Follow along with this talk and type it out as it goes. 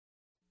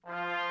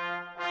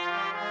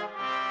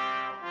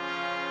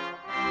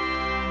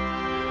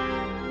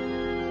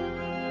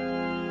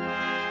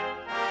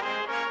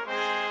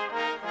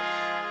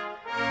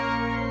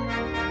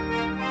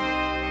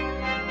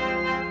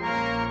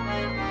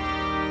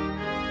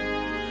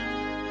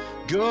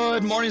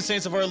Good morning,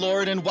 saints of our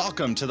Lord, and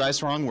welcome to Thy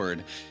Strong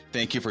Word.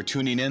 Thank you for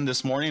tuning in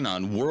this morning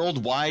on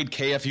Worldwide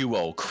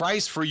KFUO,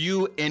 Christ for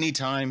you,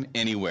 anytime,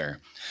 anywhere.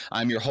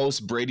 I'm your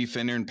host, Brady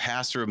Finnern,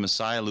 pastor of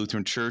Messiah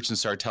Lutheran Church in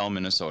Sartell,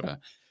 Minnesota.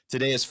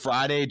 Today is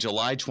Friday,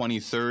 July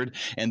 23rd,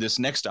 and this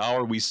next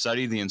hour we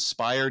study the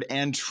inspired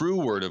and true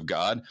Word of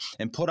God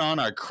and put on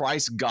our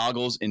Christ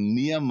goggles in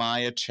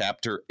Nehemiah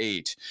chapter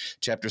 8.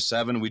 Chapter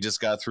 7, we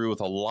just got through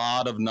with a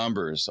lot of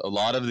numbers. A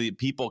lot of the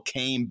people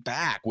came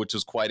back, which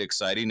was quite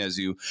exciting as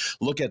you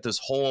look at this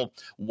whole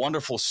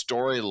wonderful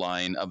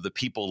storyline of the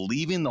people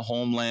leaving the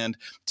homeland.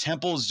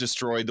 Temple is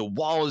destroyed, the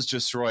wall is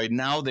destroyed.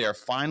 Now they are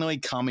finally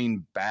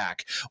coming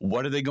back.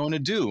 What are they going to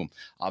do?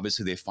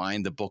 Obviously, they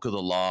find the book of the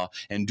law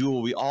and do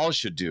what we all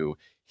should do,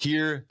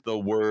 hear the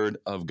word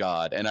of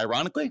God. And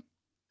ironically,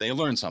 they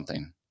learn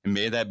something. And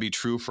may that be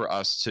true for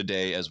us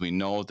today as we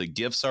know the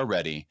gifts are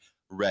ready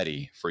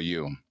for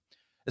you.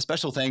 A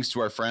special thanks to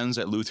our friends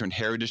at Lutheran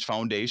Heritage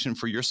Foundation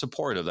for your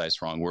support of Thy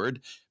Strong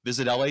Word.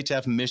 Visit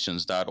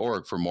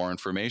lhfmissions.org for more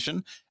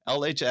information,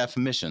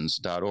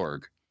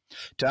 lhfmissions.org.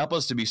 To help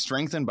us to be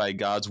strengthened by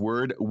God's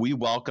Word, we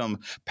welcome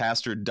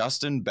Pastor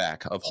Dustin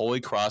Beck of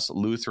Holy Cross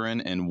Lutheran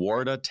in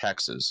Warda,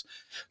 Texas.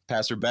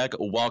 Pastor Beck,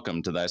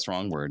 welcome to Thy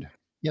Strong Word.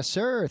 Yes,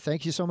 sir.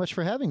 Thank you so much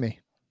for having me.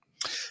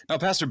 Now,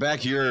 Pastor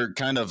Beck, you're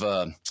kind of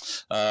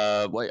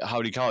how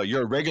do you call it?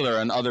 You're a regular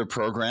on other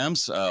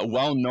programs, a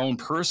well-known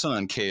person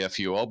on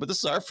KFUO, but this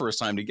is our first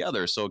time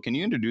together. So can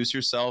you introduce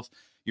yourself,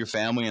 your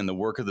family, and the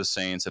work of the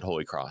saints at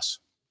Holy Cross?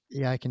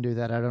 Yeah, I can do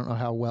that. I don't know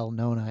how well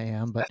known I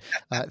am, but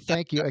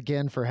thank you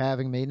again for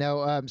having me.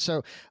 No,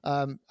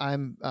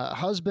 I'm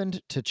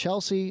husband to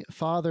Chelsea,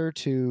 father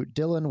to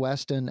Dylan,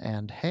 Weston,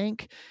 and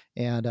Hank,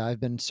 and I've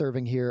been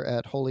serving here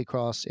at Holy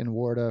Cross in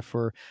Warda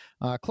for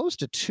close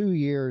to 2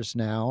 years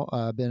now.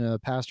 I've been a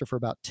pastor for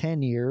about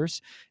 10 years,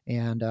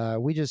 and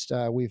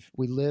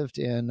we lived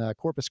in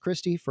Corpus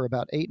Christi for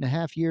about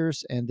 8.5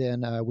 years, and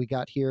then we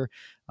got here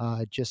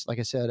just like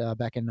I said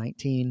back in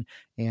 19,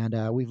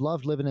 and we've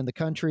loved living in the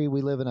country.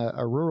 We live in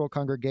a rural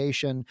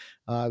congregation.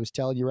 I was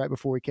telling you right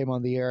before we came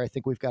on the air, I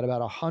think we've got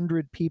about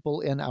 100 people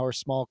in our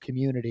small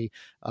community.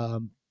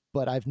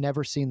 But I've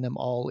never seen them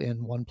all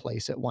in one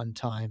place at one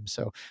time.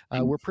 So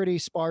we're pretty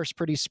sparse,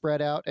 pretty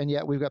spread out, and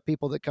yet we've got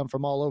people that come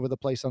from all over the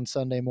place on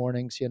Sunday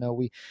mornings. You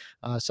know,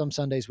 some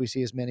Sundays we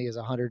see as many as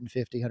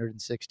 150,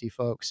 160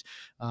 folks.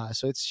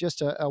 So it's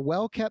just a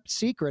well-kept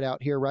secret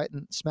out here right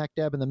in smack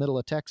dab in the middle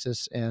of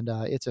Texas, and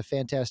it's a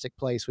fantastic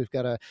place. We've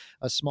got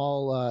a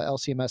small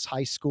LCMS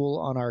high school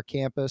on our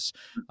campus,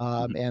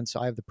 and so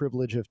I have the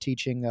privilege of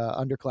teaching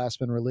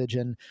underclassmen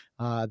religion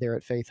there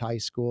at Faith High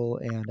School,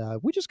 and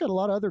we just got a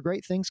lot of other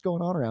great things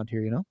going on around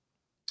here, you know?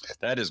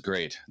 That is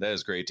great. That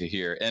is great to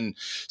hear. And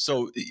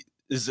so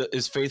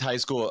is Faith High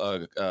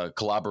School a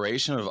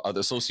collaboration of the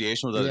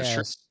association with other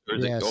churches?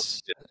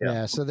 Yes.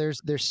 Yeah. So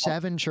there's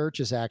 7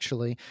 churches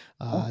actually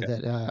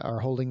that are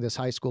holding this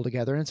high school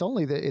together, and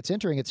it's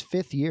entering its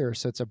 5th year.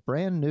 So it's a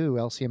brand new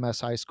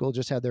LCMS high school.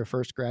 Just had their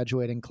first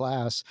graduating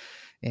class,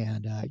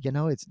 and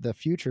it's the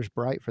future's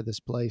bright for this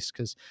place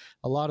because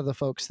a lot of the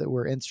folks that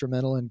were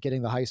instrumental in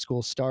getting the high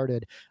school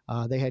started,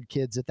 they had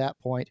kids at that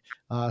point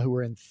who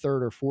were in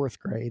 3rd or 4th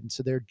grade, and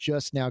so they're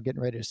just now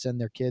getting ready to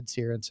send their kids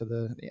here, and so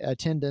the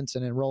attendance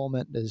and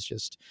enrollment is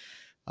just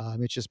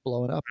it's just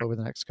blowing up over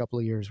the next couple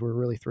of years. We're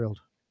really thrilled.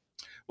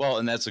 Well,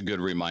 and that's a good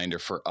reminder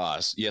for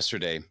us.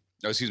 Yesterday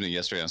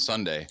on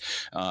Sunday,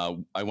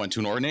 I went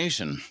to an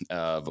ordination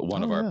of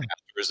one of our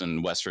pastors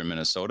in Western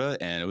Minnesota,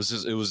 and it was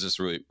just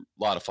really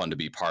a lot of fun to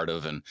be part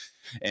of.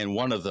 And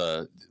one of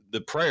the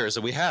prayers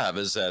that we have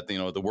is that,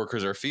 the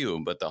workers are few,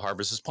 but the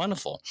harvest is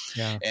plentiful.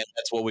 Yeah. And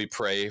that's what we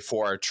pray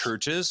for our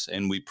churches.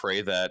 And we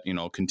pray that,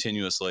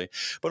 continuously,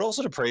 but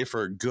also to pray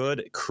for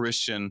good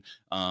Christian,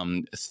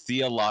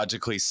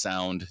 theologically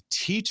sound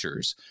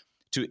teachers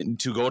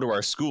to go to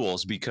our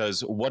schools,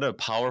 because what a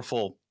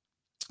powerful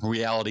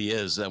reality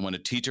is that when a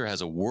teacher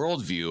has a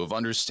worldview of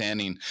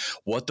understanding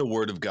what the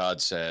Word of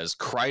God says,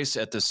 Christ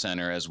at the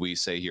center, as we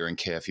say here in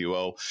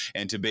KFUO,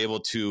 and to be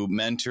able to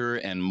mentor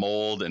and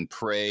mold and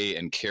pray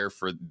and care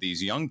for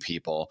these young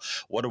people,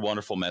 what a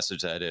wonderful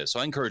message that is.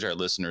 So I encourage our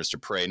listeners to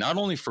pray, not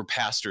only for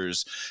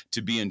pastors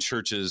to be in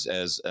churches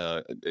as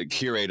a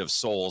curate of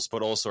souls,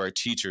 but also our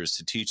teachers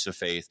to teach the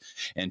faith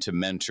and to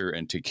mentor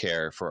and to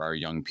care for our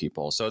young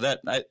people. So that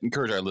I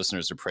encourage our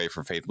listeners to pray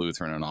for Faith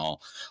Lutheran and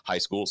all high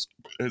schools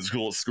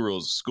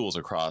schools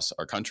across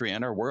our country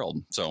and our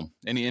world. So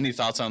any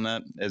thoughts on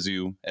that as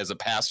a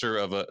pastor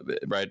of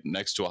right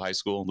next to a high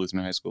school,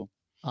 Lutheran high school?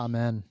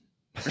 Amen.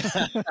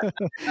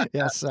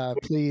 Yes,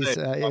 please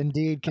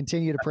indeed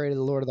continue to pray to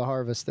the Lord of the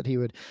harvest that he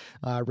would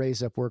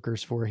raise up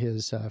workers for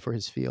his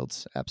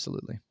fields.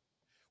 Absolutely.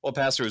 Well,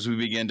 Pastor, as we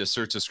begin to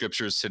search the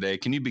scriptures today,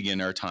 can you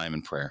begin our time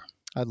in prayer?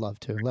 I'd love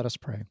to. Let us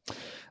pray.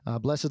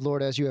 Blessed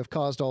Lord, as you have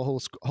caused all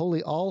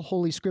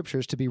holy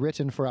scriptures to be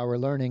written for our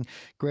learning,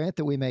 grant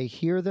that we may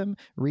hear them,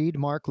 read,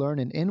 mark, learn,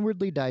 and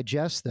inwardly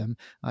digest them,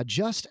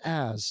 just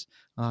as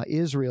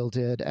Israel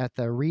did at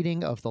the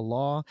reading of the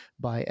law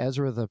by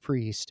Ezra the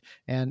priest,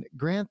 and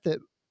grant that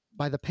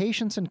by the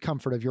patience and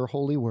comfort of your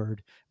holy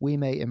word, we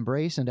may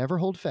embrace and ever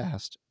hold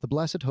fast the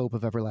blessed hope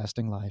of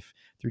everlasting life.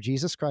 Through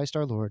Jesus Christ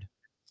our Lord.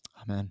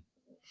 Amen.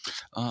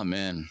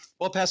 Amen.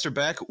 Well, Pastor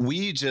Beck,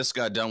 we just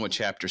got done with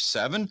chapter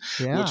 7, which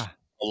Yeah.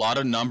 a lot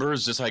of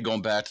numbers, just like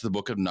going back to the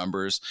book of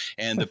Numbers,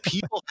 and the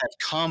people have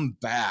come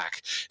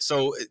back.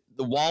 So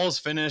the wall is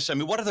finished. I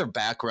mean, what are their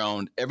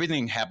background?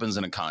 Everything happens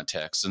in a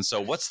context. And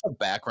so what's the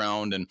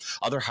background and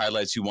other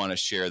highlights you want to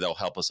share that'll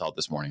help us out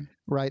this morning?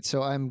 Right.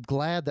 So I'm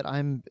glad that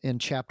I'm in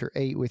chapter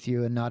 8 with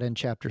you and not in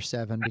chapter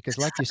 7, because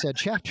like you said,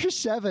 chapter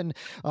 7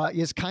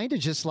 is kind of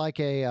just like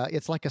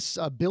it's like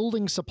a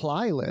building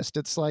supply list.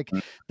 It's like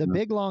the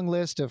big long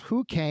list of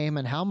who came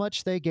and how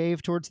much they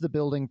gave towards the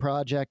building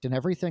project and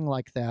everything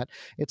like that.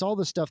 It's all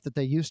the stuff that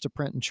they used to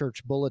print in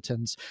church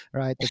bulletins,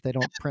 right? That they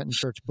don't print in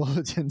church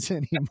bulletins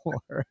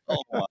anymore.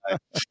 Oh, my.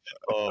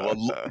 Oh, well,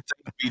 thanks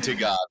be to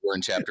God. We're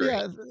in chapter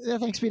 8. Yeah,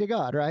 thanks be to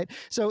God, right?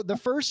 So the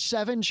first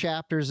 7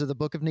 chapters of the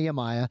book of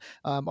Nehemiah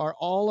are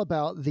all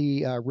about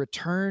the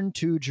return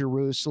to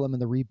Jerusalem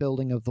and the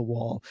rebuilding of the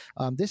wall.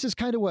 This is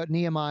kind of what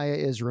Nehemiah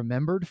is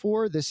remembered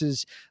for. This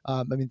is,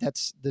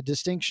 that's the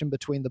distinction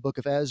between the book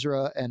of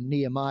Ezra and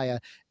Nehemiah.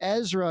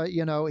 Ezra,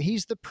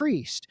 he's the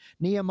priest.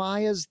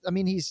 Nehemiah's,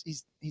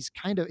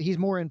 he's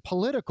more in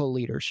political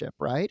leadership,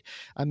 right?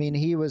 I mean,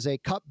 he was a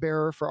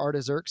cupbearer for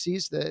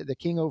Artaxerxes, the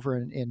king over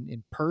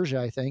in Persia,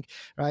 I think,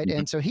 right? Mm-hmm.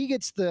 And so he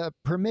gets the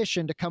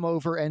permission to come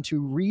over and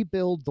to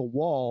rebuild the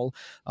wall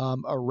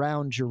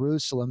around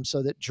Jerusalem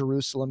so that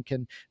Jerusalem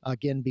can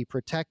again be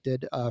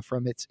protected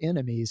from its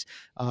enemies.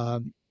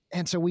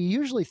 And so we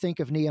usually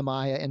think of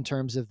Nehemiah in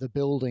terms of the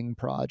building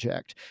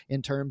project,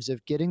 in terms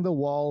of getting the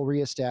wall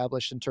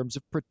reestablished, in terms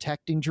of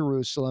protecting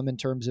Jerusalem, in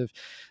terms of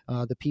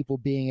the people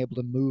being able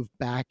to move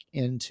back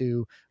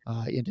into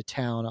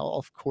town.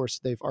 Of course,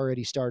 they've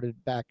already started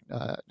back,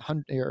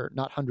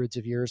 not hundreds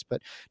of years,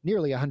 but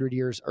nearly 100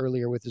 years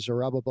earlier with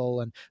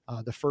Zerubbabel and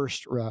the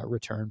first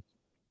return.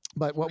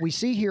 But what we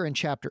see here in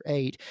chapter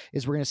 8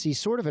 is we're going to see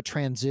sort of a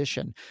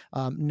transition.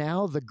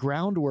 Now the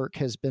groundwork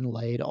has been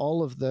laid.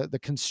 All of the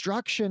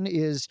construction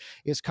is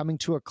coming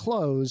to a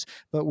close,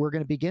 but we're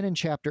going to begin in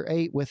chapter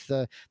 8 with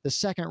the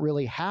second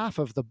really half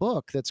of the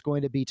book that's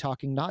going to be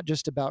talking not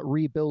just about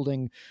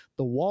rebuilding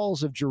the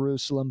walls of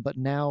Jerusalem, but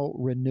now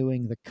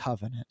renewing the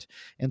covenant.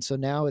 And so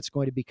now it's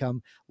going to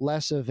become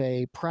less of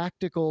a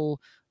practical,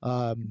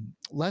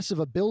 less of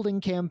a building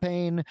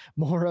campaign,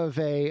 more of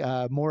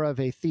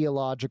a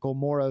theological,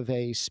 more of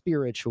a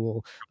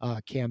spiritual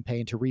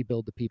campaign to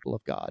rebuild the people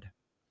of God.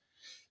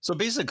 So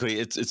basically,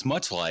 it's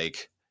much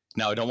like,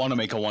 now I don't want to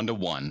make a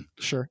one-to-one.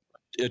 Sure.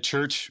 A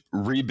church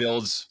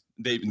rebuilds.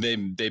 They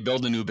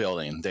build a new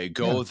building. They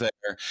go there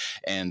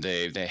and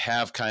they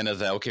have kind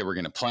of okay, we're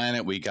going to plan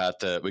it. We got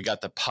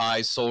the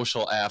pie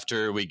social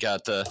after. We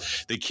got the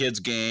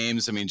kids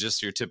games. I mean,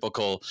 just your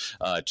typical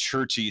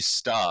churchy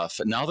stuff.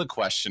 Now the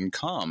question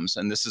comes,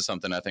 and this is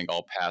something I think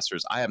all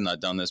pastors, I have not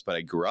done this, but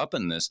I grew up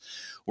in this,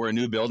 where a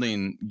new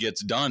building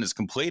gets done, is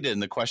completed,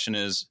 and the question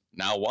is,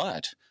 now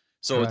what?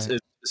 So right.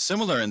 It's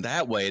similar in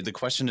that way. The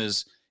question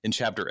is, in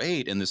chapter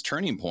 8, in this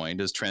turning point,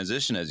 this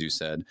transition, as you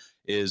said,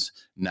 is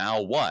now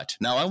what?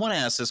 Now, I want to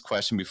ask this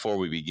question before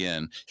we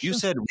begin. You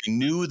said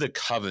renew the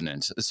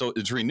covenant. So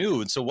it's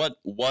renewed. So what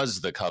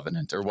was the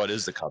covenant, or what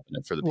is the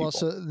covenant for the people? Well,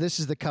 so this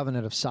is the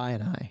covenant of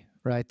Sinai,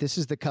 right? This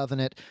is the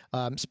covenant.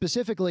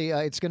 Specifically,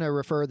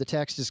 the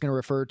text is going to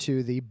refer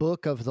to the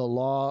book of the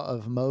law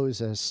of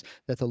Moses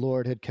that the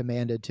Lord had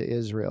commanded to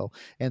Israel.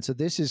 And so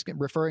this is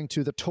referring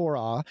to the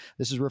Torah.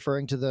 This is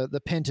referring to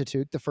the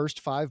Pentateuch, the first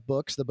 5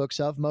 books, the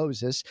books of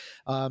Moses.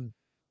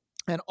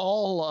 And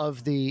all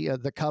of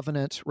the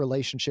covenant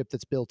relationship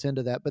that's built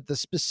into that. But the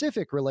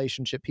specific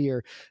relationship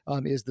here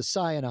is the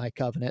Sinai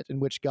covenant, in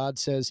which God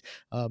says,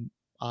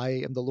 I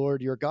am the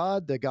Lord your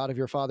God, the God of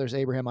your fathers,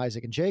 Abraham,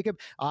 Isaac, and Jacob.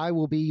 I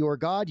will be your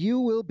God. You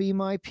will be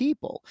my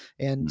people.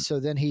 And so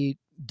then he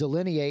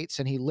delineates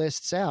and he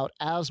lists out,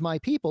 as my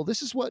people,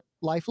 this is what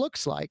life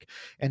looks like.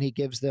 And he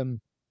gives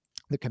them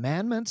the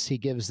commandments. He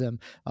gives them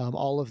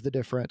all of the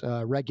different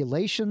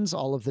regulations,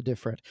 all of the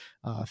different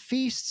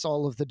feasts,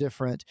 all of the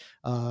different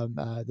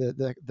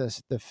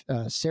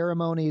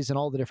ceremonies, and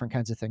all the different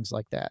kinds of things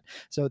like that.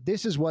 So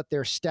this is what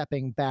they're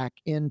stepping back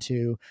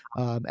into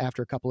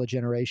after a couple of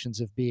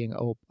generations of being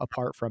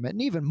apart from it,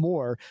 and even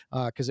more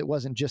because it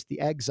wasn't just the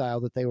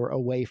exile that they were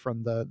away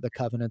from the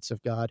covenants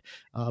of God,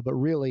 but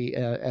really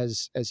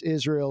as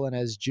Israel and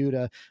as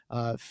Judah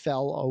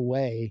fell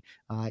away,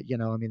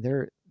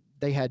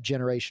 they had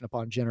generation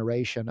upon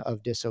generation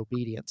of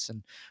disobedience.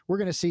 And we're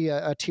going to see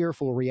a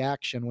tearful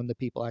reaction when the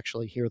people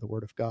actually hear the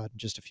word of God in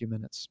just a few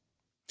minutes.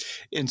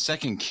 In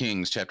 2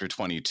 Kings chapter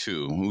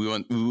 22, we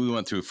went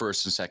through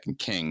 1st and 2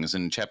 Kings.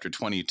 And in chapter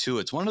 22,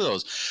 it's one of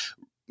those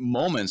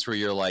moments where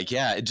you're like,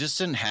 yeah, it just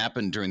didn't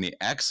happen during the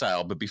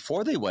exile, but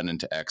before they went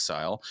into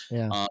exile,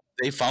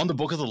 they found the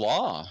book of the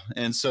law.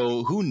 And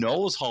so who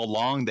knows how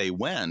long they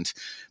went,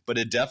 but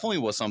it definitely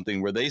was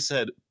something where they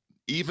said,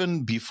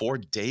 even before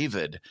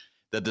David,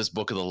 that this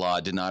book of the law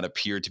did not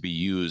appear to be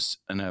used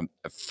in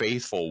a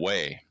faithful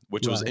way,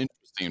 which was interesting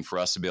interesting for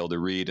us to be able to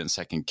read in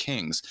Second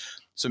Kings.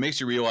 So it makes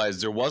you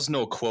realize there was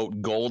no,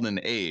 quote, golden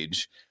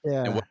age.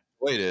 Yeah. And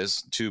what it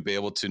is to be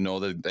able to know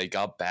that they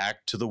got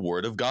back to the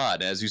Word of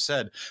God. As you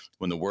said,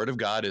 when the Word of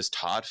God is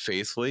taught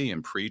faithfully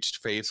and preached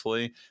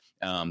faithfully,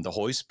 the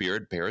Holy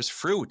Spirit bears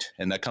fruit.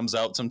 And that comes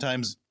out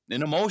sometimes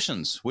in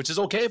emotions, which is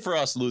okay for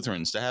us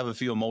Lutherans to have a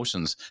few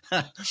emotions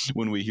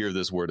when we hear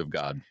this Word of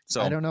God.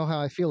 So I don't know how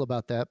I feel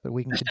about that, but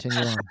we can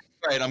continue on.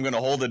 Right, I'm going to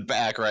hold it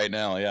back right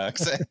now. Yeah,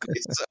 exactly.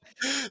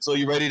 So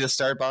you ready to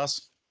start,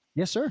 boss?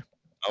 Yes, sir.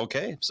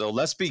 Okay, so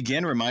let's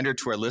begin. Reminder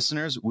to our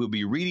listeners, we'll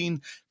be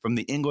reading from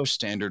the English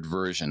Standard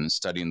Version,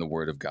 studying the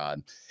Word of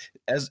God.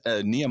 As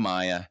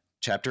Nehemiah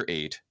chapter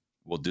 8,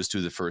 we'll just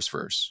do the first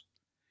verse.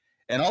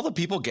 And all the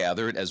people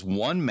gathered as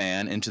one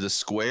man into the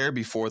square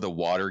before the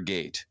water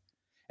gate.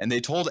 And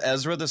they told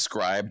Ezra the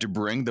scribe to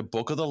bring the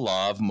book of the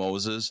law of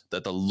Moses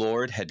that the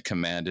Lord had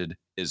commanded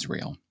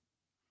Israel.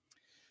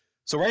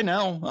 So right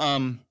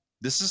now,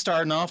 this is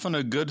starting off on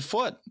a good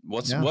foot.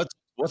 What's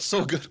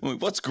so good?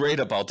 What's great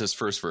about this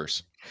first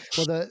verse?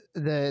 Well,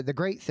 the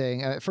great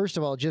thing, first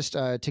of all, just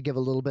to give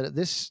a little bit,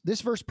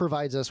 this verse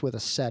provides us with a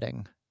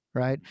setting.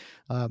 Right.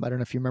 I don't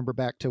know if you remember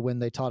back to when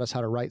they taught us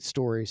how to write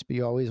stories, but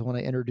you always want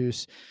to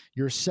introduce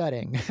your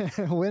setting.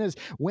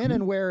 when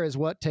and where is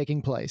what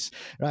taking place.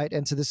 Right.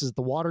 And so this is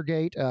the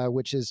Watergate,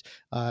 which is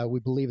we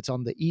believe it's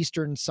on the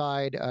eastern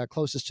side,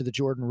 closest to the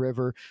Jordan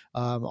River,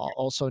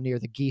 also near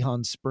the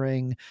Gihon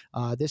Spring.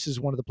 This is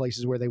one of the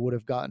places where they would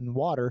have gotten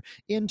water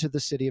into the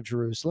city of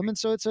Jerusalem. And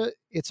so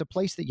it's a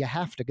place that you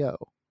have to go.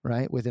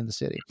 Right, within the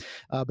city.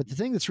 But the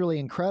thing that's really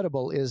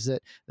incredible is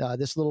that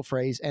this little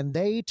phrase, and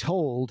they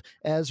told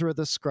Ezra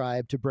the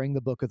scribe to bring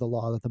the book of the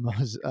law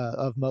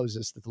of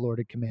Moses that the Lord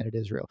had commanded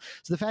Israel.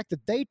 So the fact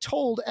that they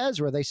told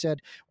Ezra, they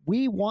said,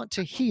 we want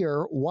to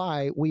hear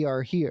why we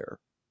are here.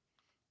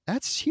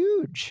 That's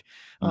huge.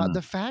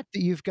 The fact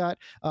that you've got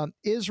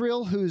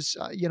Israel, who's,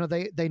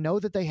 they know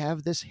that they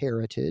have this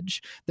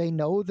heritage. They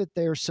know that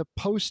they're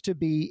supposed to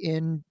be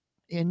in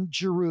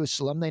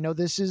Jerusalem. They know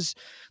this is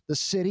the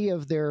city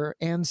of their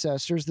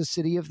ancestors, the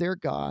city of their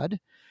God.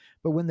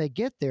 But when they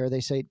get there, they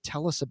say,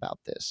 tell us about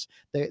this.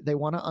 They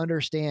want to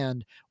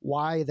understand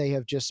why they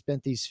have just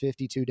spent these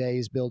 52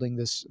 days building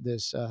this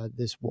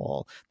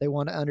wall. They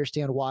want to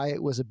understand why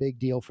it was a big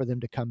deal for them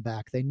to come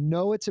back. They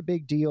know it's a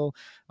big deal,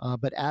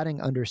 but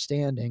adding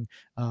understanding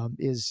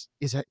it's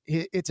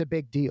a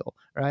big deal,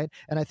 right?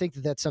 And I think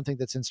that that's something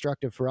that's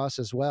instructive for us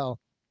as well.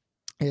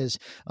 Is,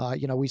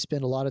 we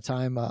spend a lot of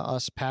time,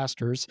 us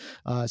pastors,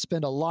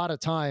 spend a lot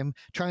of time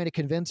trying to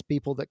convince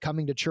people that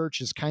coming to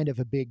church is kind of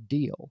a big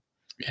deal,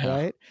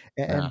 right?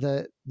 And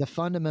the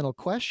fundamental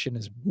question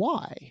is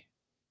why,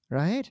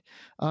 right?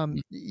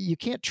 You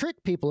can't trick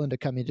people into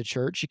coming to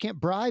church. You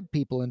can't bribe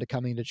people into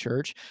coming to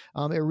church.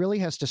 It really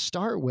has to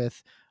start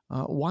with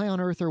why on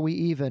earth are we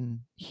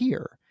even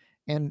here?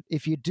 And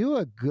if you do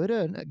a good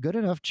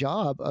enough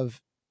job of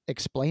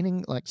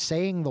explaining, like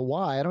saying the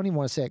why, I don't even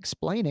want to say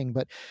explaining,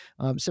 but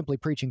simply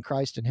preaching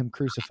Christ and him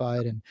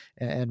crucified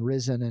and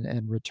risen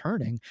and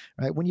returning,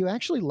 right? When you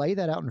actually lay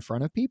that out in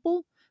front of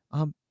people,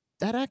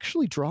 that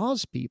actually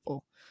draws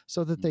people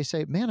so that they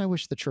say, man, I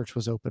wish the church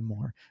was open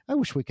more. I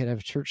wish we could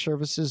have church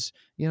services,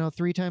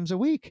 3 times a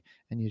week.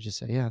 And you just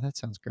say, yeah, that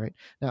sounds great.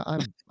 Now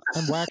I'm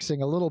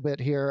waxing a little bit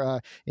here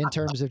in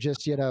terms of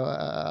just,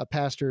 a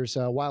pastor's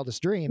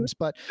wildest dreams,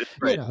 but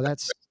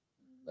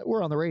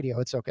we're on the radio.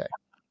 It's okay.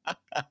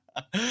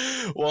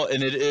 Well,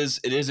 and it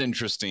is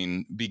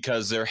interesting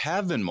because there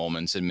have been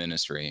moments in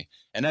ministry,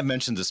 and I've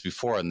mentioned this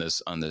before on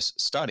this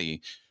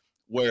study,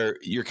 where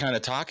you're kind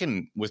of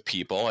talking with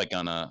people like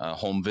on a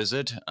home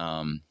visit,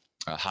 a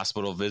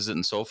hospital visit,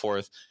 and so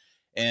forth.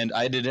 And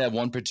I did have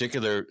one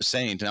particular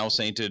now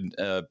sainted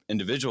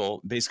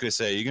individual basically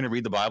say, "Are you going to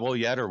read the Bible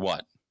yet, or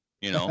what?"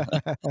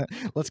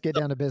 Let's get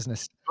down to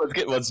business.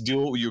 Let's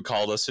do what you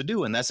called us to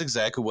do. And that's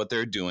exactly what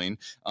they're doing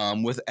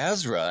with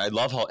Ezra. I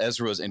love how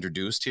Ezra is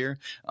introduced here.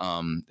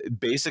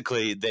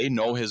 Basically, they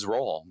know his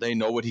role. They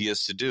know what he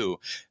is to do.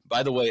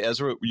 By the way,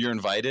 Ezra, you're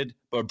invited,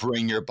 but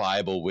bring your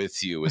Bible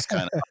with you is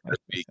kind of how they're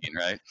speaking,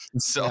 right?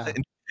 So yeah.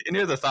 Any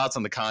other thoughts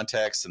on the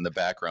context and the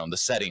background, the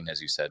setting,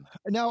 as you said?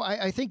 No,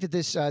 I think that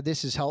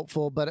this is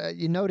helpful, but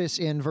you notice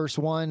in verse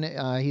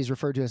 1, he's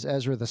referred to as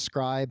Ezra the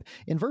scribe.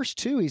 In verse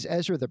 2, he's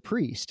Ezra the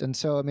priest. And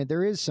so,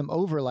 there is some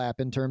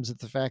overlap in terms of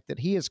the fact that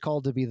he is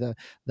called to be the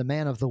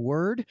man of the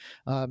word,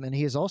 and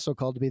he is also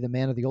called to be the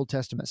man of the Old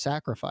Testament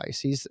sacrifice.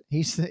 He's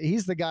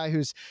the guy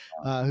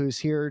who's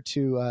here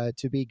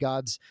to be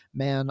God's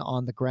man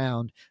on the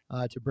ground,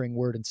 to bring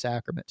word and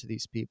sacrament to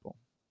these people.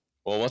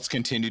 Well, let's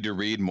continue to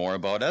read more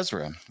about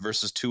Ezra,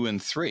 verses 2 and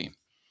 3.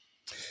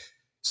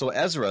 So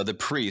Ezra, the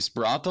priest,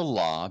 brought the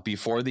law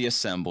before the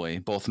assembly,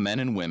 both men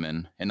and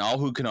women, and all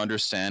who could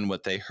understand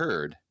what they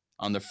heard,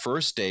 on the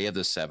first day of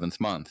the 7th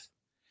month.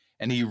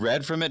 And he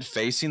read from it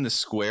facing the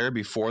square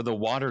before the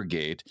water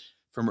gate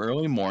from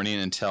early morning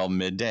until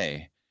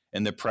midday,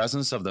 in the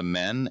presence of the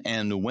men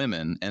and the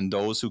women and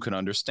those who could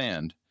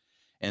understand.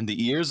 And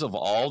the ears of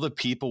all the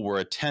people were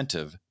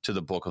attentive to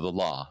the book of the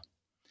law.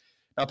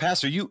 Now,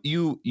 Pastor,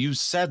 you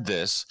said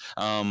this,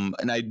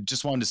 and I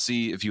just wanted to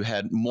see if you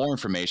had more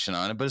information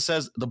on it. But it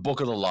says the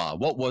Book of the Law.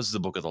 What was the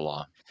Book of the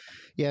Law?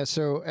 Yeah,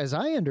 so as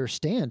I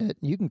understand it,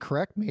 you can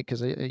correct me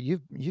because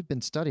you've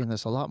been studying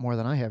this a lot more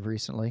than I have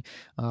recently.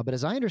 But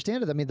as I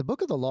understand it, I mean, the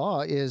Book of the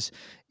Law is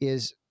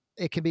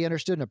it can be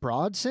understood in a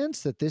broad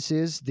sense that this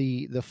is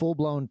the full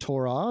blown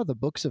Torah, the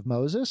books of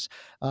Moses.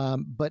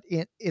 But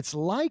it's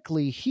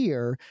likely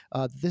here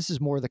this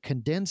is more the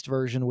condensed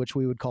version, which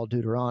we would call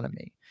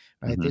Deuteronomy.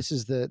 Right, this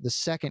is the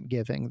second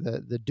giving,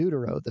 the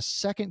Deutero, the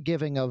second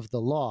giving of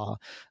the law,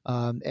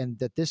 and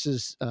that this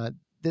is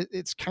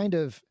it's kind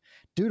of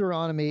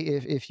Deuteronomy.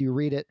 If you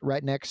read it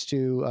right next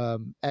to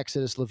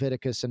Exodus,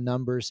 Leviticus, and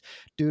Numbers,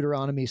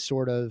 Deuteronomy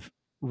sort of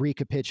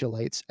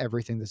recapitulates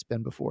everything that's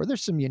been before.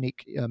 There's some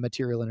unique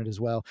material in it as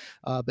well,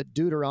 but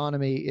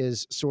Deuteronomy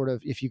is sort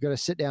of, if you're going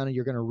to sit down and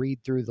you're going to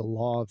read through the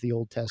law of the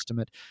Old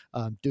Testament,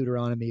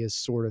 Deuteronomy is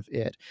sort of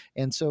it.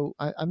 And so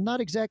I'm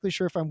not exactly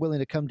sure if I'm willing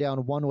to come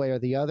down one way or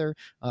the other,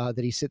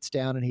 that he sits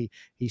down and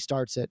he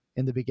starts at,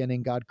 in the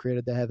beginning God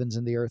created the heavens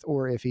and the earth,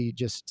 or if he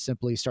just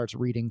simply starts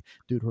reading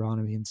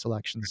Deuteronomy and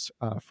selections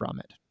from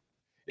it.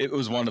 It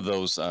was one of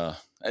those.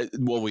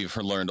 What we've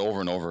learned over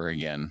and over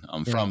again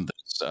from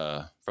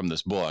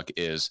this book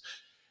is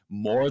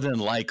more than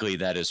likely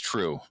that is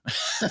true.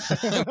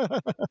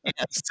 Can't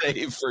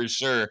say for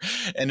sure,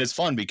 and it's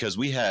fun because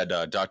we had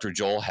Dr.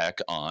 Joel Heck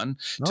on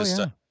to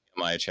study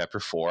Nehemiah chapter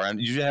 4. And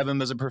did you have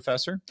him as a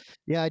professor?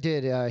 Yeah, I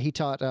did. He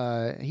taught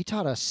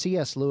a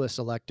C.S. Lewis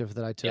elective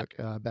that I took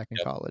back in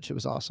college. It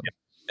was awesome. Yep.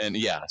 And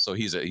yeah, so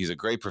he's a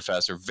great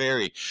professor,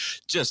 very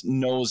just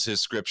knows his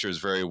scriptures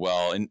very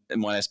well. And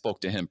when I spoke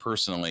to him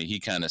personally, he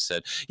kind of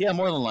said, yeah,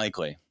 more than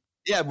likely.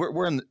 Yeah,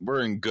 we're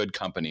in good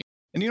company.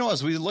 And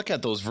as we look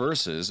at those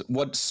verses,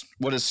 what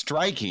is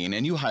striking,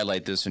 and you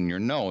highlight this in your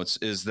notes,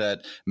 is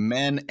that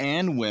men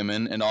and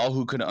women and all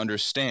who could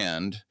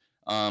understand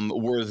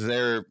were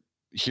there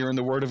hearing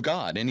the word of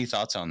God. Any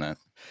thoughts on that?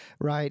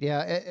 Right. Yeah.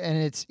 And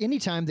it's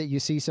anytime that you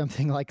see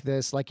something like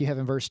this, like you have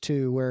in verse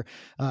 2 where,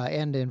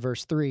 and in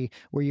verse 3,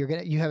 where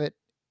you have it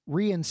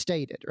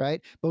reinstated,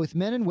 right? Both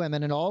men and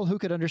women and all who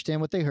could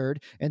understand what they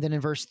heard. And then in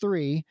verse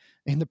 3,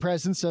 in the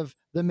presence of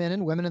the men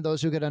and women and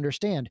those who could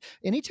understand.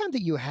 Anytime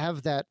that you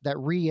have that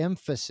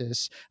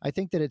re-emphasis, I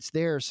think that it's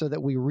there so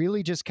that we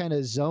really just kind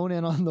of zone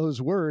in on those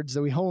words,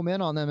 that we home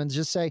in on them and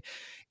just say,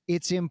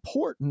 it's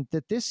important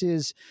that this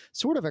is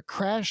sort of a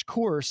crash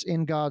course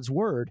in God's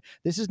word.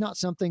 This is not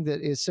something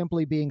that is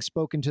simply being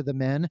spoken to the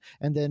men,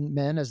 and then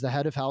men, as the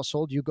head of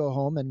household, you go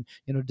home and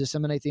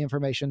disseminate the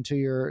information to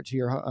your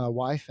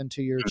wife and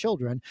to your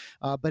children.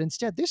 But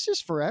instead, this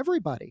is for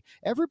everybody.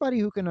 Everybody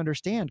who can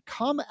understand,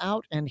 come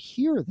out and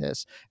hear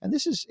this. And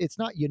it's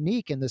not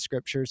unique in the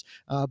scriptures,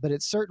 but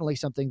it's certainly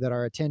something that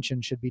our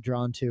attention should be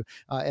drawn to.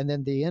 And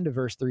then the end of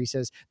verse 3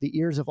 says, the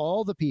ears of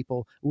all the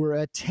people were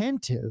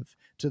attentive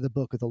to the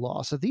book of the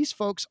law. So these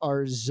folks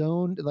are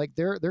zoned, like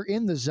they're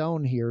in the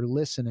zone here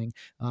listening.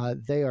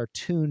 They are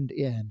tuned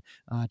in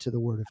to the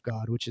word of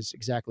God, which is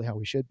exactly how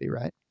we should be,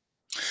 right?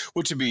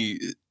 Which would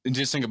be,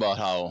 just think about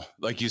how,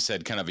 like you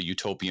said, kind of a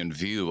utopian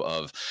view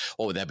of,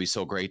 oh, would that be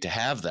so great to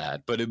have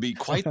that? But it'd be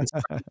quite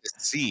to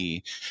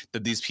see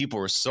that these people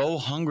were so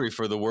hungry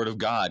for the word of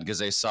God because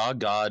they saw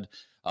God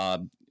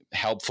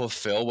help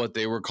fulfill what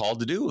they were called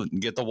to do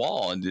and get the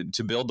wall and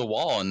to build the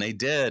wall. And they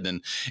did.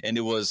 And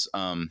it was,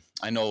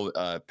 I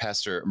know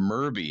Pastor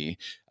Murby,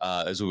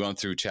 as we went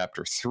through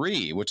chapter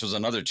 3, which was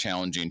another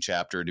challenging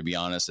chapter, to be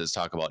honest, is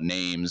talk about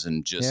names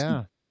and just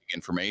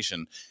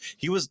information.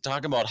 He was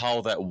talking about how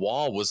that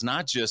wall was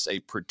not just a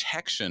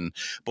protection,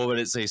 but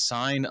it's a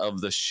sign of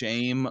the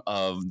shame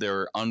of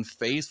their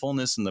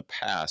unfaithfulness in the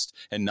past.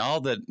 And now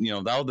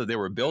that they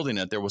were building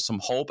it, there was some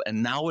hope,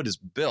 and now it is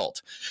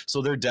built.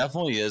 So there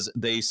definitely is.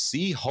 They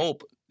see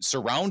hope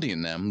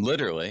surrounding them,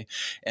 literally,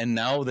 and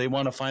now they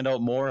want to find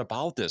out more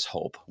about this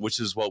hope,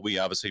 which is what we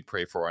obviously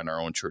pray for in our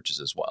own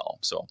churches as well.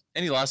 So,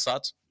 any last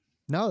thoughts?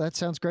 No, that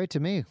sounds great to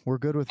me. We're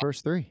good with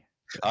verse 3.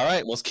 All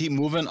right, let's keep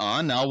moving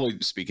on. Now,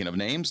 speaking of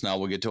names, now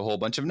we'll get to a whole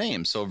bunch of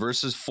names. So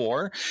verses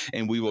 4,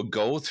 and we will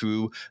go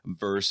through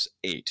verse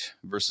 8,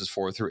 verses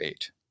 4 through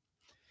 8.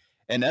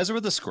 And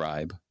Ezra the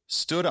scribe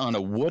stood on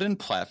a wooden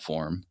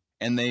platform,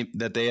 and they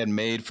had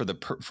made for the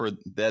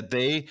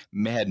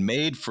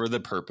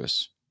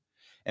purpose.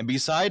 And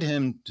beside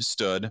him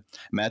stood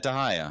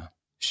Mattaniah,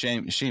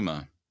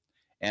 Shema,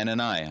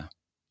 Ananiah,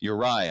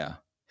 Uriah,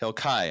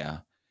 Hilkiah,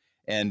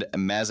 and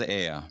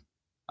Maaseiah.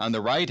 On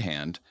the right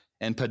hand,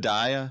 and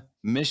Pedaiah,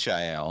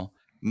 Mishael,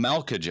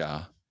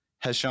 Malchijah,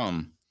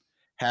 Hesham,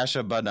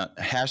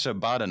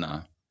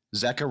 Hashabadana,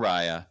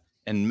 Zechariah,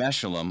 and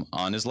Meshullam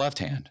on his left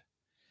hand.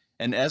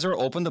 And Ezra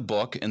opened the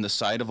book in the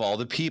sight of all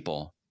the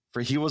people,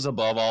 for he was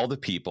above all the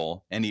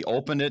people, and he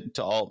opened it,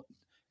 all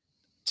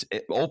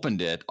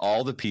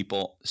the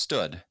people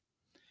stood.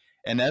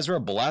 And Ezra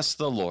blessed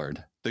the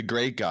Lord, the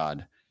great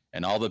God,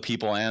 and all the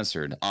people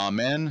answered,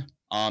 Amen,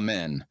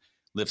 Amen,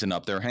 lifting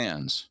up their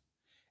hands.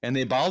 And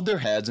they bowed their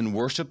heads and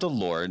worshipped the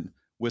Lord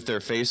with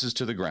their faces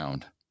to the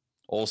ground.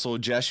 Also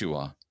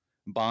Jeshua,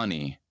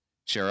 Bani,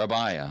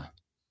 Sherebiah,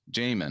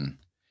 Jamin,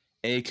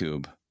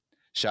 Akub,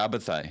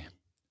 Shabbathai,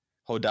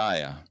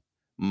 Hodiah,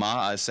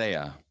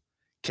 Maaseiah,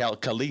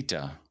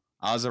 Kalita,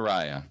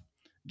 Azariah,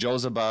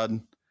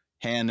 Jozabad,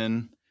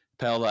 Hanan,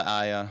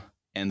 Pelaiah,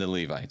 and the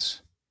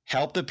Levites.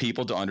 Help the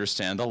people to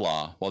understand the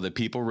law while the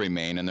people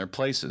remain in their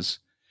places.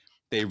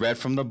 They read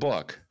from the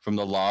book, from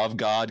the law of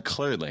God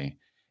clearly,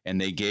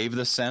 and they gave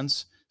the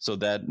sense so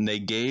that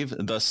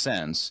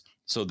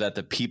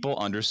the people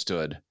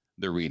understood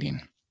the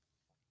reading.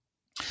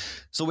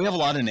 So we have a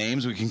lot of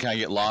names. We can kind of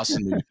get lost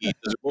in the weeds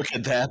as we look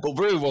at that. But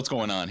really, what's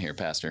going on here,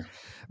 Pastor?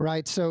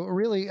 Right. So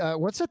really,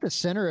 what's at the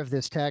center of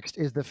this text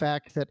is the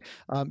fact that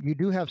you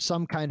do have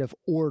some kind of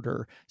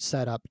order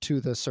set up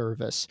to the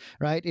service,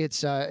 right?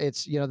 It's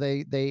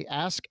they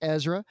ask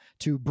Ezra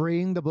to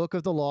bring the book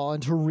of the law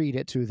and to read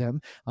it to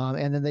them,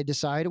 and then they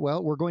decide,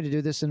 well, we're going to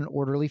do this in an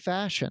orderly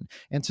fashion,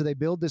 and so they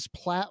build this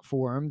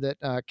platform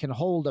that can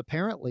hold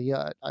apparently,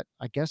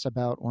 I guess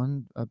about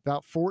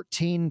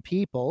 14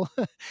 people,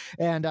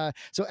 and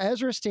so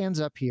Ezra stands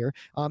up here,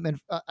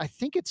 and I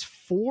think it's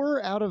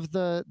 4 out of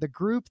the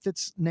group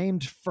that's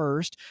named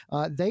first.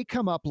 They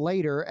come up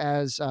later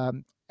as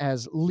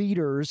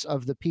leaders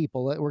of the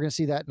people. We're going to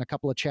see that in a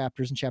couple of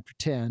chapters in chapter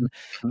 10.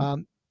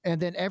 Mm-hmm. And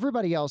then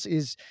everybody else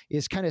is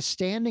kind of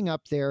standing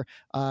up there.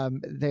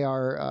 They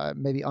are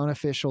maybe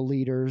unofficial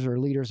leaders or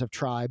leaders of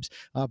tribes,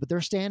 but they're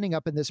standing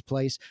up in this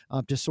place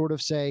to sort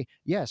of say,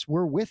 yes,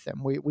 we're with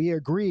them. We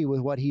agree with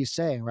what he's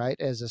saying, right,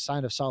 as a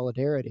sign of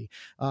solidarity.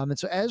 And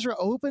so Ezra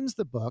opens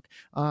the book,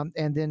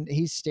 and then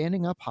he's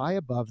standing up high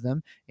above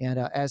them. And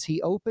as he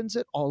opens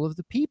it, all of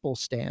the people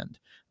stand.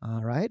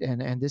 Right.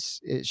 And this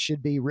it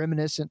should be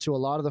reminiscent to a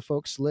lot of the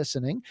folks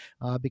listening,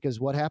 because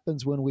what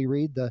happens when we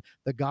read the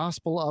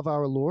gospel of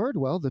our Lord?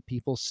 Well, the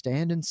people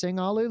stand and sing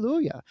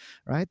hallelujah.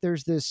 Right.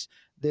 There's this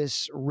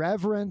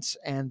reverence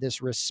and this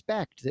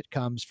respect that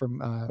comes from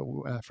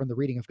the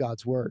reading of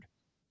God's word.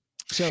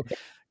 So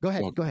go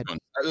ahead.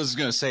 I was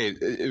going to say,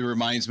 it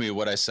reminds me of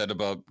what I said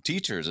about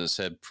teachers. I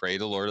said, pray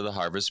the Lord of the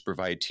harvest,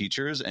 provide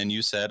teachers. And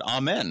you said,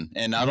 amen.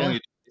 And not only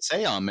did they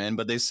say amen,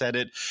 but they said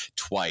it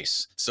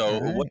twice. So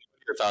what are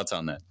your thoughts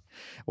on that?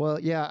 Well,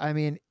 yeah, I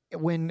mean,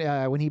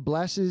 when he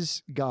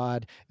blesses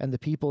God and the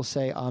people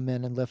say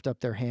amen and lift up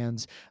their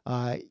hands,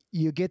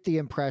 you get the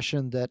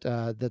impression that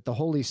the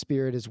Holy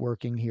Spirit is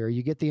working here.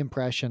 You get the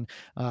impression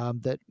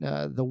that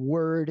the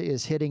word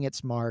is hitting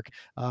its mark,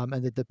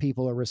 and that the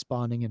people are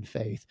responding in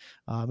faith.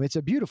 It's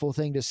a beautiful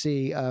thing to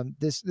see.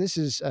 This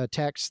is a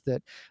text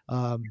that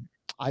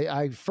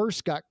I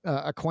first got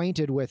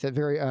acquainted with it,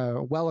 very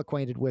well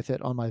acquainted with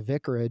it on my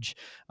vicarage,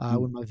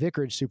 when my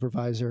vicarage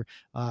supervisor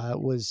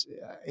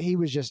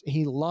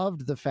he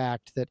loved the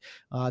fact that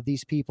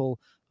these people,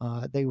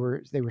 they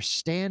were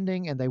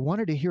standing and they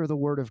wanted to hear the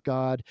word of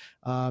God.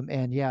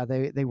 And yeah,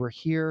 they were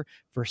here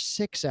for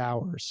 6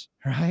 hours,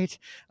 right?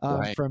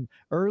 From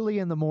early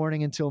in the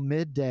morning until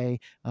midday,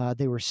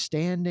 they were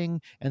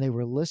standing and they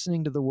were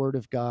listening to the word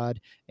of God.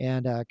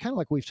 And kind of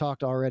like we've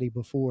talked already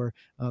before,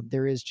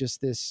 there is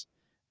just this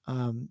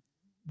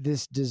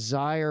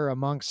desire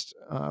amongst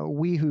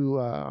we who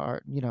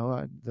are,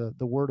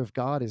 the word of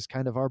God is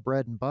kind of our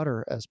bread and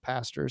butter as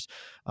pastors.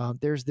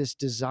 There's this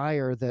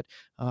desire that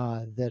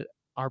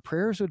our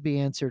prayers would be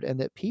answered and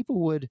that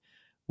people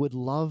would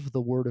love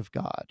the word of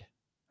God.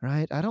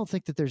 Right? I don't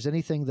think that there's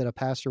anything that a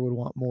pastor would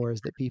want more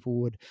is that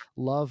people would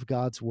love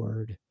God's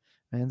word.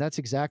 And that's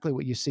exactly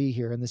what you see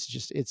here. And this is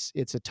just,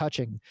 it's a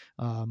touching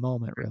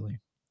moment, really.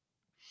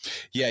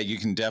 Yeah, you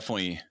can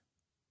definitely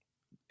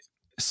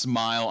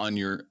smile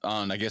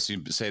on I guess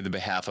you'd say the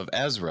behalf of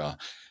Ezra,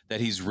 that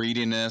he's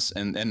reading this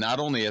and not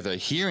only are they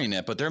hearing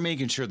it, but they're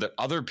making sure that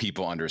other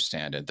people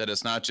understand it, that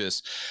it's not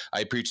just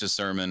I preached a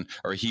sermon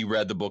or he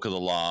read the book of the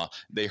law,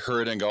 they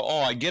heard and go, oh,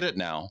 I get it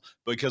now.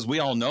 Because we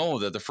all know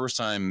that the first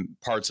time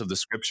parts of the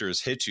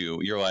scriptures hit you,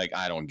 you're like,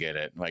 I don't get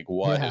it. Like,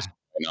 what is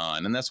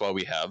on? And that's why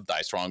we have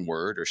Thy Strong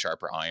Word or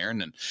Sharper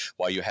Iron, and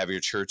why you have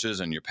your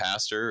churches and your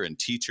pastor and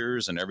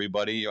teachers and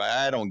everybody.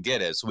 I don't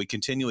get it. So we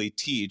continually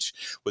teach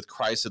with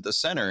Christ at the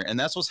center, and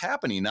that's what's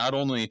happening. Not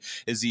only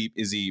is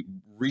he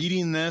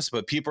reading this,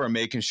 but people are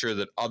making sure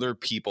that other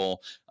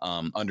people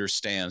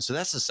understand. So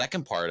that's the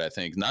second part, I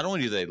think. Not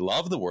only do they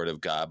love the Word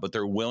of God, but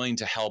they're willing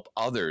to help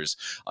others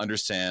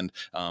understand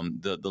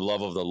the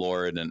love of the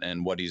Lord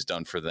and what He's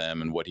done for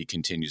them and what He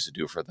continues to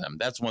do for them.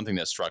 That's one thing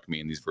that struck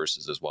me in these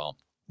verses as well.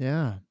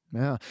 Yeah.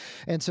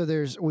 And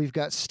so we've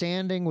got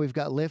standing, we've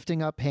got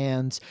lifting up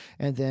hands,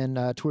 and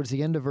then towards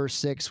the end of verse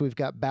 6, we've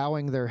got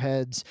bowing their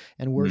heads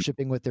and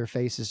worshiping with their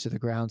faces to the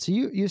ground. So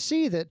you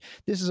see that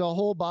this is a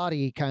whole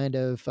body kind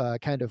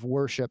of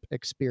worship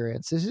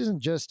experience. This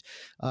isn't just,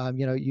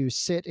 you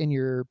sit in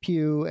your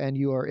pew and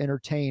you are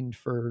entertained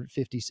for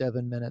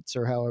 57 minutes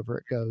or however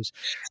it goes.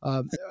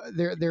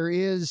 There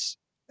is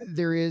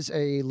there is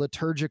a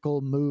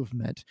liturgical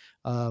movement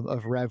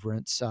of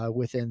reverence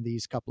within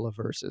these couple of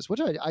verses,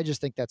 which I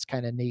just think that's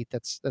kind of neat.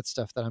 That's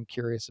stuff that I'm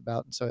curious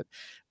about, and so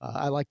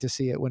I like to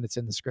see it when it's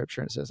in the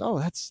scripture and it says, "Oh,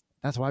 that's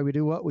why we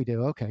do what we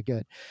do." Okay,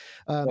 good.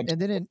 And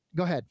then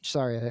go ahead.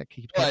 Sorry, I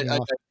keep cutting you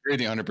off. I agree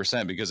with you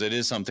 100% because it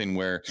is something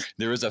where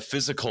there is a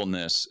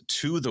physicalness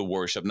to the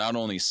worship, not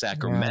only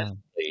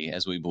sacramentally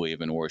as we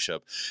believe in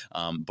worship,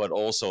 but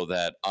also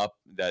that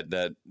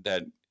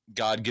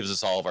God gives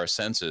us all of our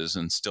senses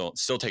and still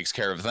takes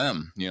care of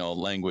them,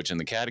 language in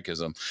the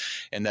catechism.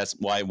 And that's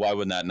why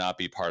would that not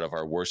be part of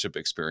our worship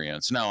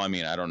experience? Now, I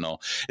mean, I don't know.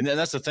 And then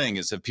that's the thing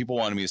is if people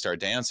wanted me to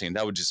start dancing,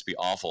 that would just be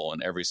awful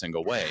in every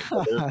single way.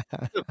 But there's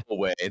a beautiful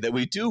way that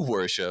we do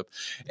worship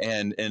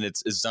and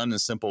it's done in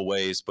simple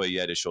ways, but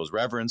yet it shows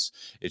reverence.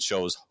 It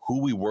shows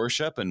who we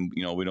worship and,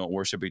 we don't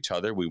worship each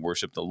other. We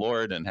worship the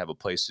Lord and have a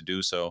place to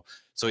do so.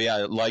 So yeah,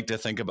 I'd like to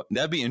think about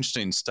that'd be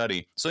interesting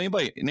study. So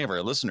any of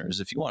our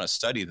listeners, if you want to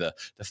study the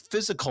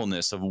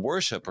physicalness of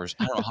worship, or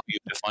I don't know how you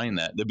define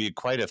that, that'd be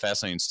quite a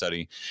fascinating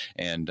study.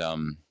 And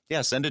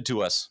send it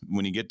to us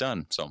when you get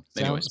done. So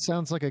anyways,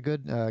 sounds like a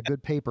good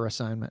paper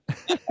assignment.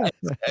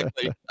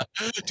 Exactly.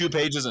 2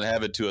 pages and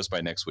have it to us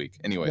by next week.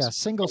 Anyways,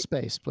 single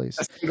space, please.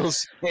 Single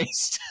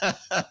space.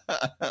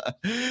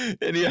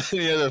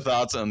 Any other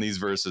thoughts on these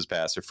verses,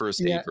 Pastor?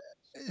 First 8 verses.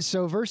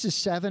 So verses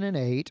 7 and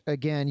 8,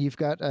 again, you've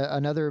got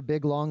another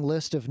big long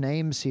list of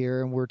names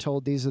here, and we're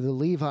told these are the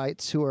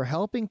Levites who are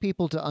helping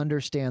people to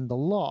understand the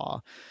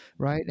law,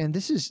 right? And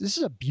this is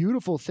a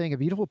beautiful thing, a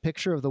beautiful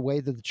picture of the way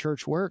that the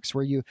church works,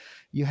 where you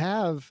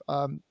have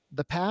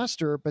the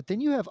pastor, but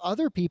then you have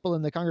other people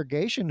in the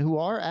congregation who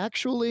are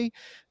actually,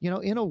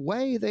 in a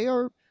way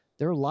they're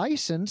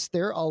licensed,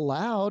 they're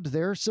allowed,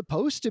 they're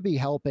supposed to be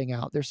helping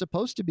out. They're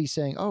supposed to be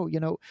saying, "Oh,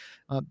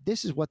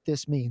 this is what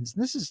this means.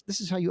 This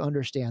is how you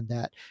understand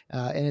that."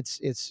 And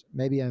it's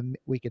maybe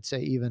we could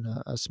say even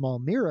a small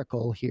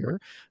miracle here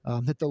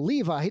that the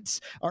Levites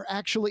are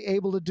actually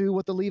able to do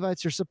what the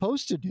Levites are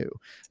supposed to do,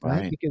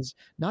 right? Because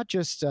not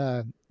just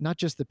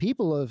the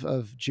people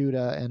of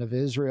Judah and of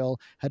Israel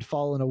had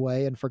fallen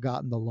away and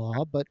forgotten the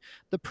law, but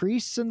the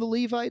priests and the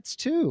Levites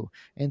too.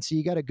 And so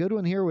you got a good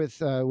one here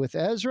with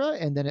Ezra,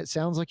 and then it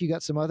sounds like you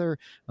got some other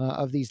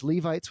of these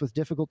Levites with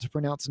difficult to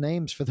pronounce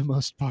names for the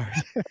most part.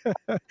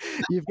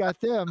 You've got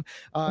them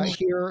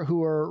here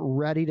who are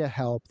ready to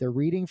help. They're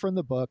reading from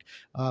the book,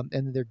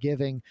 and they're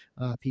giving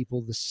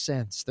people the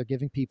sense. They're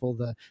giving people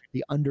the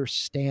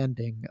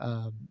understanding,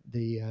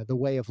 the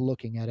way of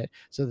looking at it,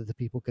 so that the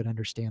people could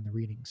understand the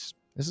readings.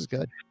 This is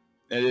good.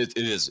 It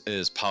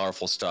is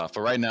powerful stuff.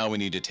 But right now we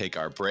need to take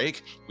our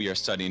break. We are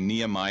studying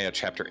Nehemiah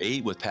chapter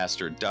 8 with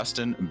Pastor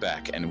Dustin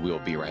Beck, and we'll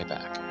be right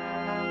back.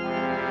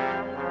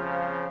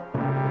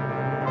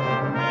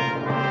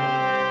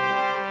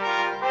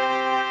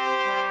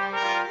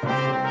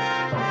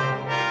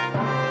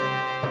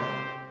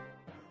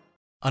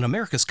 On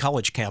America's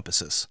college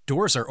campuses,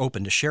 doors are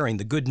open to sharing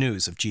the good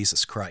news of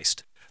Jesus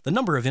Christ. The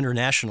number of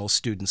international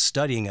students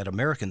studying at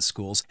American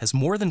schools has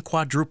more than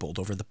quadrupled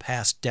over the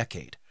past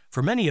decade.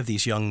 For many of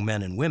these young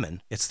men and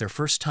women, it's their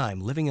first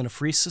time living in a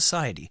free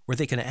society where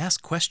they can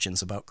ask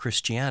questions about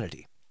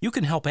Christianity. You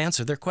can help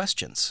answer their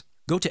questions.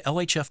 Go to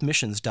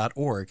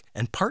lhfmissions.org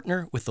and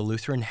partner with the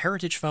Lutheran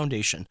Heritage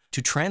Foundation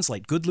to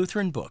translate good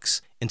Lutheran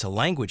books into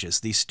languages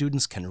these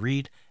students can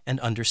read and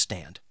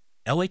understand.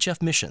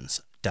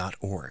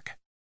 lhfmissions.org.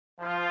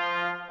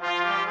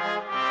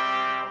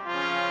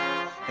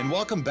 And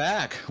welcome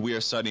back. We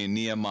are studying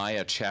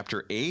Nehemiah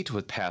chapter 8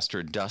 with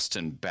Pastor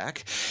Dustin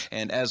Beck.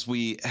 And as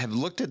we have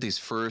looked at these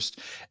first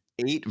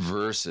 8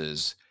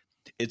 verses,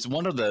 it's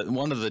one of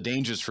the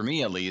dangers for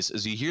me, at least,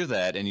 is you hear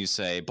that and you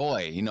say,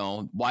 boy,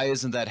 why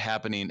isn't that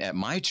happening at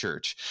my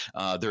church?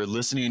 They're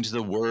listening to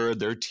the word,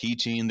 they're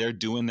teaching, they're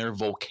doing their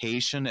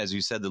vocation. As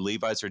you said, the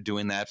Levites are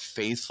doing that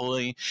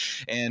faithfully.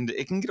 And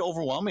it can get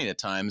overwhelming at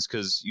times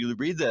because you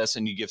read this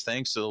and you give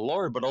thanks to the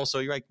Lord, but also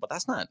you're like, well,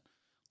 that's not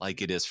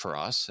like it is for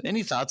us.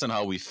 Any thoughts on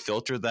how we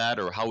filter that,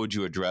 or how would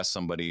you address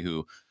somebody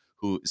who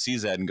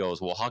sees that and goes,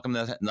 well, how come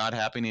that's not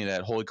happening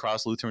at Holy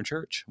Cross Lutheran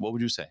Church? What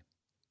would you say?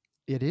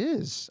 It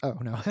is. Oh,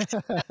 no.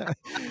 That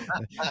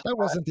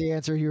wasn't the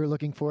answer you were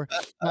looking for.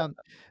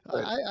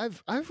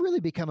 I've really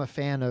become a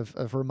fan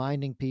of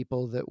reminding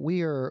people that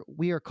we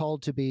are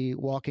called to be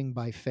walking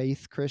by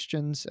faith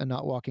Christians and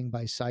not walking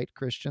by sight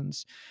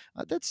Christians.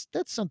 That's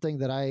something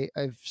that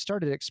I've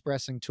started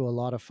expressing to a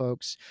lot of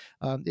folks,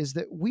 is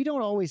that we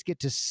don't always get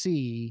to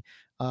see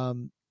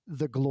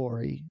the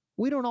glory.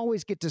 We don't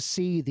always get to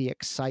see the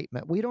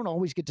excitement. We don't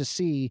always get to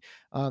see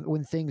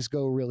when things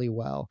go really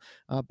well.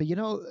 But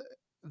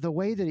the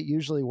way that it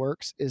usually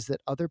works is that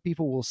other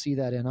people will see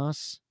that in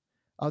us.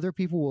 Other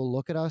people will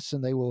look at us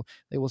and they will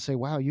say,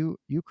 wow, you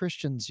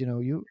Christians,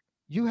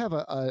 you have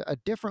a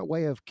different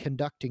way of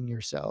conducting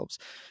yourselves.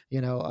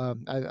 I'll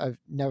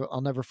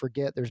never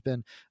forget, there's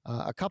been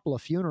a couple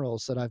of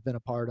funerals that I've been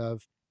a part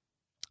of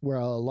where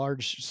a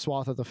large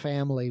swath of the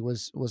family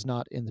was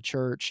not in the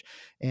church.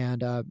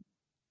 And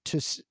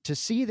to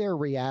see their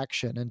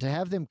reaction and to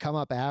have them come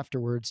up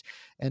afterwards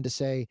and to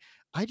say,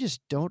 I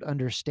just don't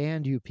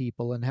understand you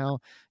people, and how,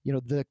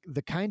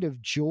 the kind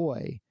of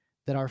joy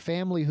that our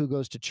family who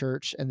goes to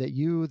church and that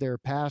you, their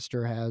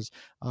pastor, has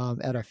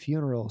at a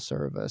funeral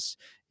service,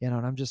 and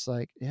I'm just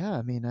like, yeah,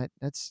 I mean,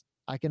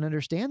 I can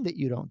understand that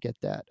you don't get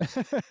that,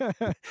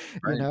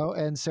 Right.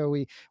 and so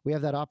we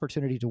have that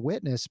opportunity to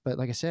witness. But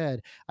like I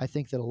said, I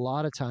think that a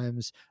lot of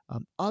times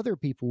other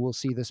people will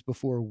see this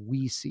before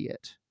we see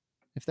it,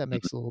 if that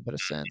makes a little bit of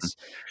sense.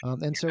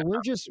 And so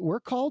we're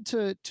called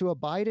to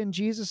abide in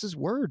Jesus's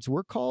words.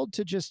 We're called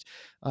to just,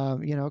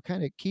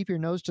 kind of keep your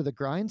nose to the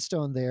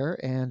grindstone there,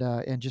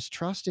 and just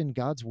trust in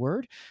God's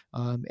word.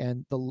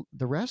 And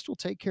the rest will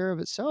take care of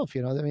itself.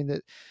 I mean,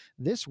 that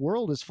this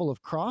world is full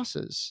of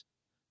crosses.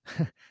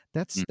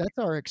 That's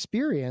our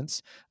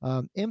experience.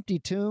 Empty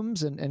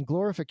tombs and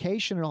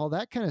glorification and all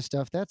that kind of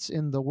stuff, that's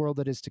in the world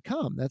that is to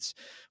come. That's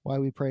why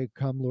we pray,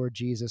 come Lord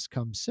Jesus,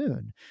 come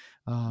soon.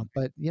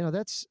 But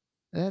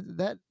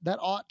that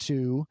ought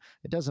to,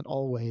 it doesn't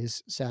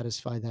always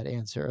satisfy that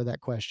answer or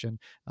that question,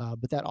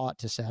 but that ought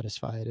to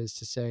satisfy it, is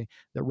to say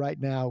that right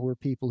now we're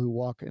people who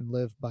walk and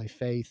live by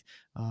faith,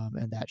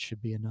 and that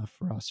should be enough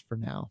for us for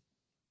now.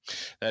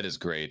 That is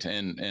great.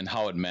 And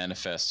how it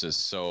manifests is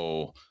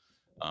so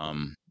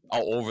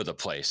all over the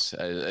place,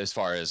 as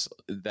far as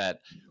that.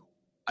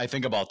 I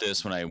think about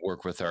this when I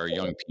work with our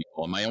young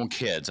people and my own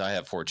kids. I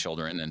have 4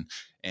 children,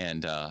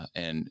 and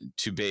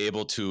to be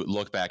able to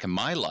look back in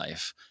my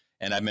life,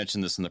 and I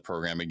mentioned this in the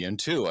program again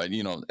too.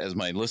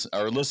 As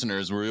our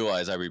listeners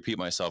realize, I repeat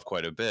myself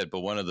quite a bit,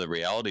 but one of the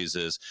realities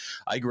is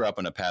I grew up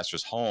in a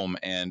pastor's home,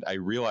 and I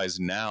realize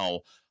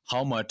now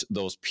how much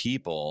those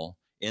people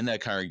in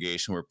that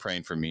congregation were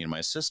praying for me and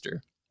my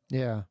sister.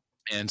 Yeah.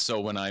 And so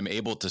when I'm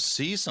able to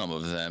see some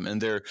of them,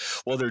 and they're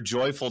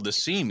joyful to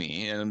see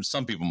me, and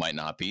some people might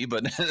not be,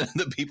 but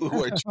the people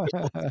who are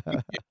joyful to see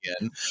me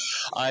again,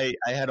 I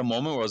had a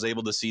moment where I was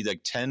able to see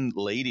like 10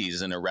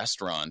 ladies in a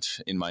restaurant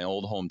in my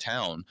old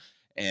hometown,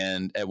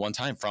 and at one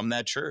time from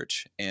that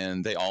church,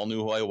 and they all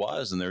knew who I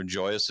was, and they're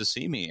joyous to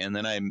see me. And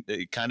then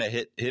it kind of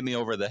hit me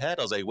over the head.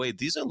 I was like, wait,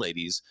 these are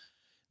ladies,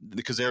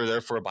 because they were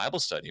there for a Bible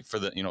study, for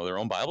their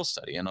own Bible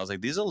study. And I was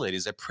like, these are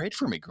ladies that prayed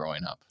for me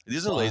growing up.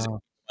 These are ladies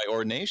my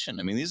ordination.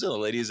 I mean, these are the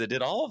ladies that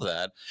did all of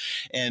that.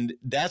 And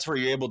that's where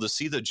you're able to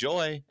see the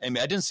joy. I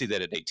mean, I didn't see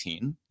that at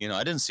 18.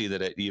 I didn't see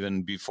that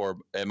even before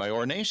at my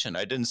ordination.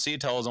 I didn't see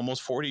it till I was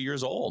almost 40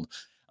 years old.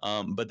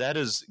 But that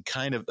is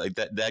kind of like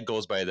that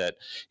goes by that,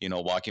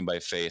 walking by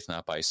faith,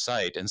 not by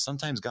sight. And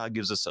sometimes God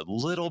gives us a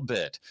little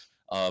bit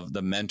of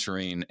the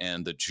mentoring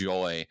and the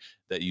joy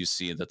that you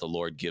see that the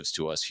Lord gives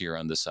to us here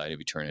on this side of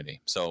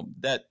eternity. So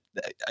that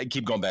I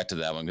keep going back to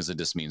that one because it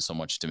just means so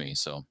much to me.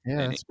 So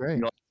yeah, that's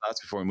great.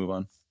 Thoughts before we move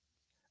on?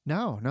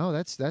 No,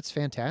 that's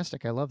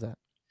fantastic. I love that.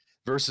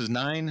 Verses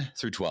 9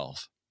 through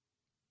 12.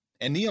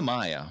 And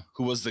Nehemiah,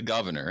 who was the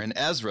governor, and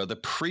Ezra, the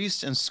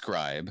priest and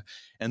scribe,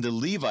 and the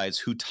Levites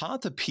who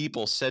taught the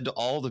people, said to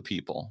all the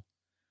people,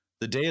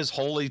 the day is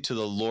holy to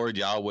the Lord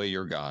Yahweh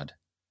your God.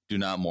 Do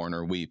not mourn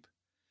or weep.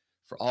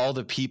 For all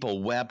the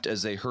people wept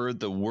as they heard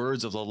the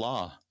words of the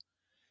law.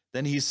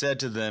 Then he said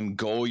to them,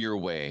 go your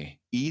way,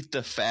 eat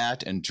the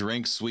fat and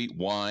drink sweet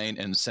wine,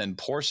 and send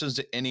portions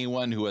to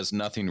anyone who has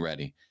nothing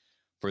ready.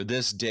 For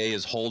this day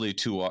is holy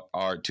to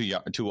our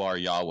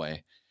Yahweh.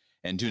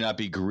 And do not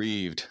be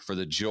grieved, for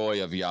the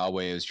joy of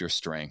Yahweh is your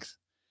strength.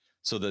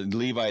 So the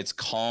Levites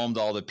calmed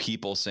all the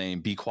people,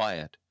 saying, be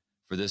quiet,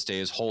 for this day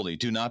is holy.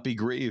 Do not be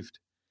grieved.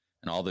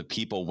 And all the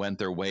people went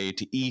their way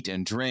to eat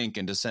and drink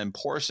and to send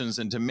portions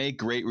and to make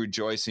great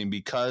rejoicing,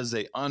 because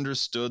they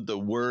understood the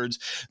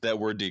words that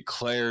were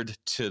declared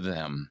to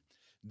them.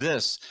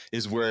 This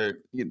is where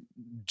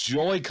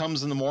joy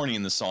comes in the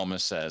morning, the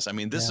psalmist says. I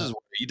mean, this is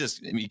where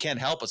you can't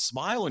help but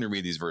smile when you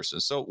read these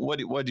verses. So what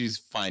do you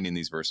find in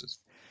these verses?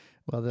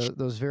 Well,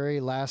 those very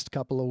last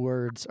couple of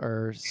words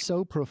are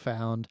so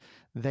profound.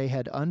 They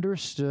had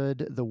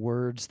understood the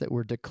words that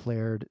were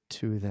declared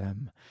to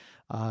them.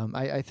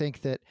 I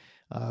think that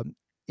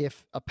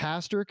if a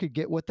pastor could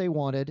get what they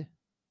wanted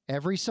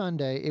every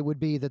Sunday, it would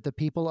be that the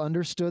people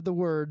understood the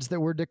words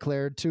that were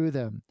declared to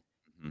them.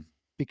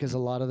 Because a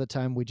lot of the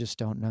time we just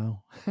don't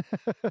know.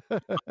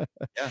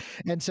 Yeah.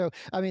 And so,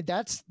 I mean,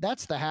 that's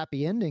the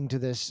happy ending to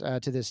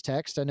this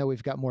text. I know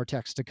we've got more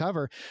text to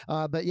cover,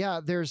 but yeah,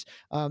 there's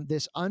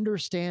this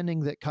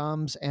understanding that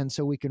comes, and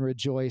so we can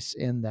rejoice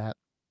in that.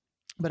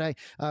 But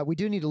we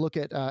do need to look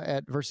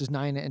at verses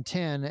 9 and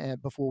 10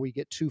 before we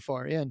get too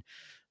far in.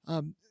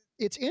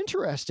 It's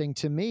interesting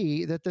to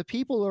me that the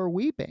people are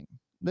weeping.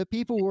 The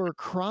people were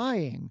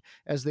crying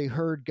as they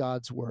heard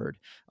God's word.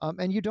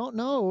 And you don't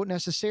know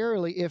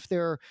necessarily if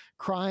they're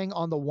crying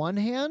on the one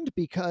hand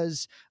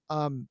because,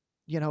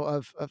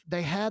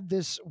 they had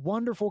this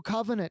wonderful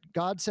covenant.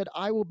 God said,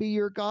 I will be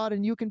your God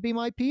and you can be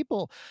my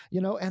people,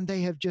 and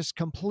they have just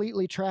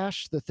completely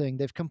trashed the thing.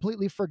 They've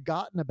completely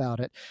forgotten about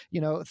it.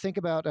 Think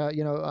about,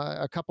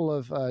 a couple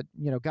of,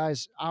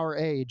 guys our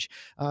age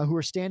who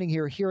are standing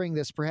here hearing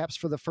this perhaps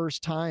for the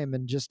first time,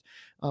 and just,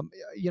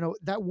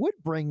 that would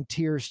bring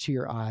tears to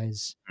your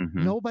eyes.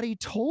 Mhm. Nobody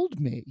told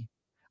me.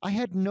 I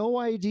had no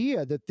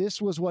idea that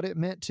this was what it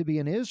meant to be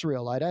an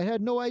Israelite. I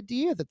had no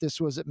idea that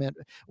this was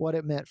what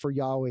it meant for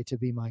Yahweh to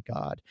be my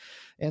God.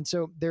 And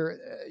so there,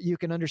 you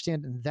can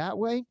understand in that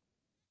way.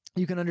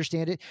 You can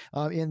understand it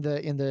in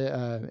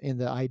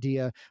the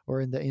idea,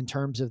 or in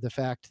terms of the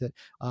fact that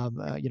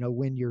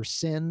when your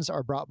sins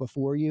are brought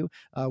before you,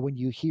 when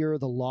you hear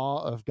the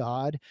law of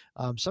God,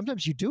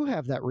 sometimes you do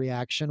have that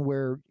reaction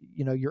where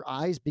your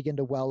eyes begin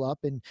to well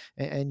up, and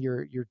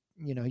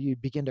you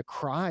begin to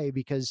cry,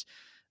 because,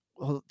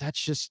 well,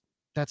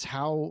 that's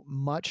how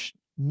much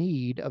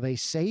need of a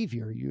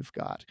savior you've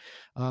got.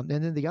 And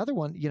then the other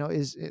one,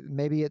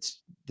 maybe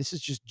this is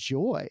just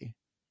joy,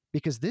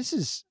 because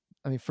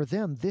I mean, for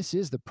them, this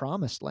is the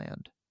promised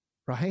land,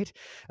 right?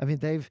 I mean,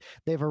 they've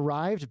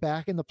arrived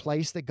back in the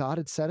place that God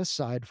had set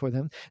aside for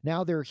them.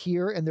 Now they're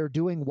here and they're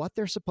doing what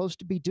they're supposed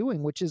to be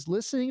doing, which is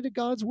listening to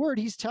God's word.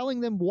 He's telling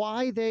them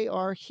why they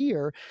are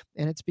here,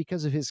 and it's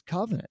because of his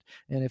covenant.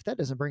 And if that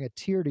doesn't bring a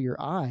tear to your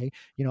eye,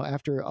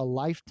 after a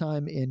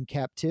lifetime in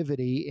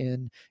captivity,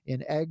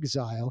 in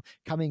exile,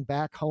 coming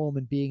back home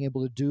and being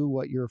able to do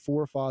what your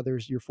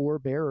forefathers, your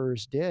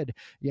forebearers did,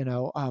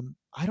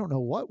 I don't know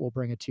what will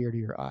bring a tear to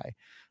your eye.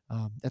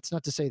 That's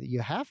not to say that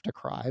you have to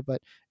cry,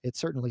 but it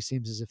certainly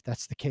seems as if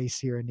that's the case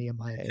here in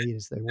Nehemiah 8,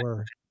 as they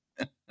were.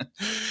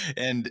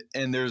 And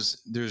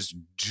there's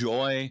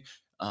joy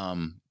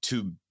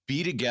to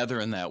be together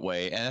in that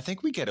way, and I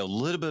think we get a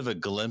little bit of a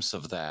glimpse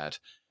of that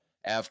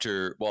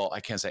after, well, I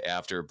can't say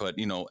after, but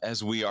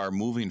as we are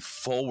moving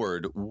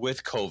forward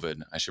with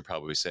COVID, I should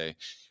probably say,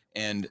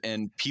 and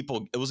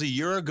people, it was a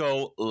year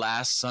ago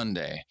last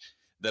Sunday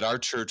that our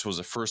church was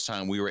the first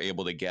time we were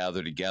able to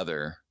gather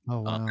together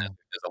Oh, wow. as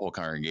a whole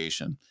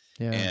congregation.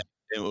 Yeah. And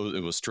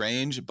it was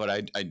strange, but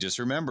I just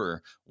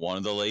remember one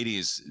of the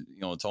ladies,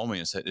 told me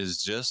and said,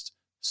 "It's just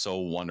so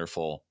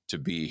wonderful to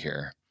be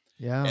here."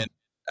 Yeah. And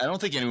I don't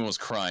think anyone was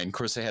crying. Of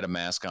course, they had a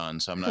mask on,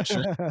 so I'm not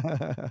sure.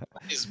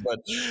 but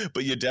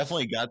you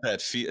definitely got that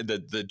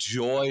the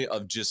joy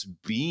of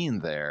just being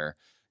there.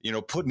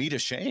 Put me to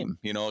shame.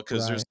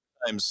 Because Right. there's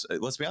sometimes,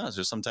 let's be honest,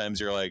 there's sometimes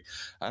you're like,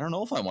 I don't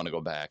know if I want to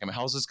go back. I mean,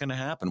 how's this going to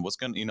happen? What's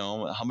going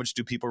to, how much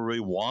do people really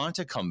want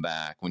to come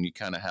back when you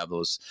kind of have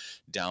those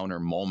downer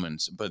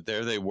moments? But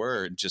there they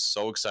were, just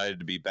so excited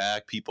to be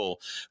back.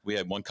 We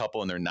had one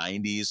couple in their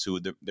 90s who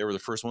they were the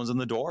first ones in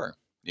the door.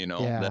 Yeah.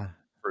 That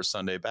first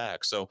Sunday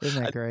back. So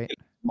Isn't that great?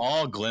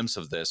 Small glimpse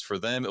of this for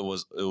them. It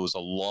was a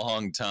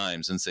long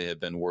time since they had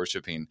been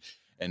worshiping,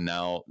 and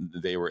now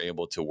they were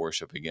able to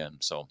worship again.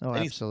 So,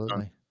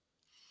 absolutely.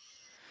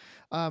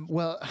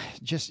 Well,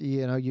 just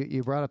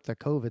you brought up the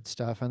COVID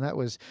stuff, and that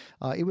was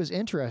it was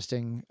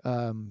interesting.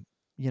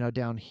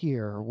 Down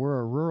here, we're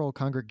a rural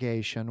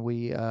congregation.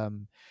 We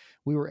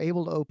were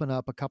able to open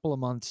up a couple of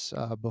months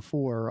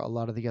before a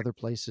lot of the other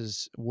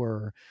places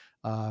were.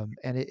 And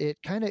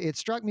it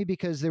struck me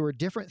because there were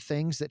different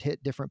things that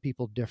hit different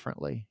people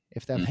differently,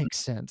 if that makes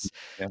sense.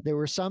 Yeah. There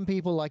were some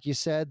people, like you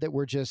said, that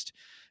were just,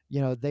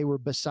 they were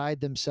beside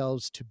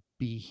themselves to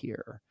be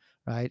here.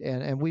 Right.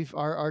 And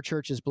our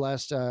church is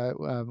blessed.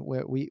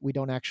 We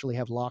don't actually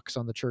have locks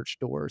on the church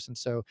doors. And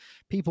so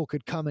people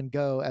could come and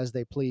go as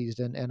they pleased.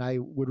 And I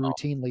would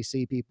routinely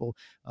see people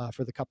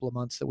for the couple of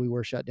months that we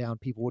were shut down.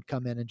 People would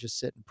come in and just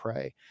sit and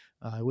pray,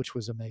 which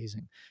was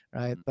amazing.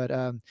 Right. But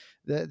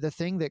the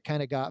thing that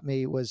kind of got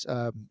me was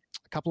a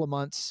couple of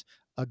months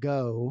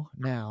ago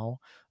now,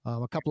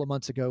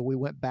 we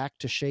went back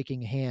to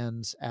shaking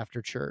hands after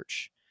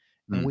church.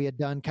 And we had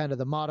done kind of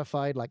the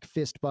modified, like,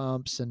 fist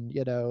bumps and,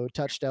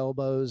 touched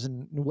elbows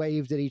and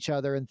waved at each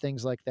other and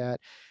things like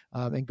that.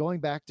 And going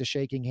back to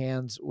shaking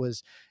hands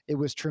was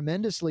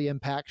tremendously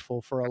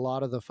impactful for a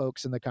lot of the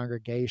folks in the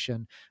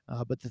congregation.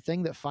 But the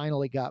thing that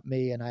finally got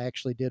me, and I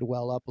actually did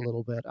well up a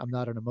little bit, I'm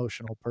not an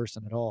emotional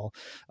person at all.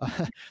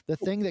 The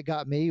thing that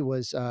got me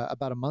was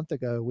about a month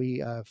ago,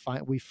 we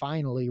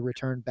finally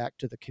returned back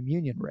to the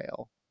communion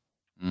rail.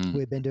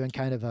 We've been doing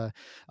kind of a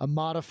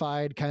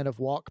modified kind of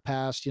walk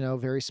past,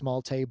 very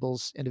small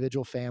tables,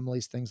 individual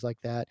families, things like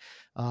that.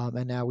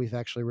 And now we've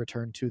actually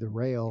returned to the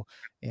rail.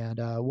 And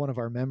one of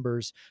our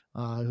members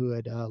who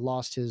had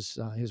lost his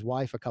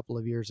wife a couple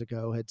of years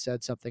ago had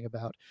said something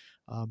about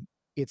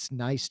it's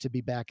nice to be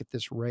back at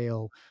this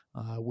rail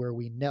where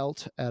we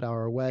knelt at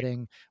our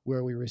wedding,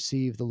 where we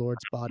received the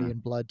Lord's body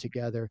and blood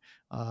together.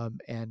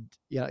 And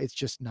it's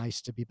just nice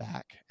to be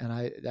back. And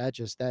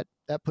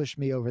that pushed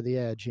me over the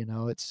edge.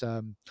 It's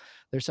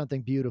there's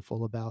something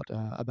beautiful about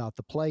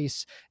the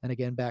place. And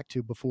again, back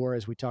to before,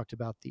 as we talked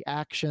about the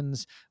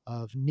actions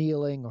of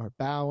kneeling or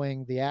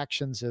bowing, the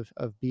actions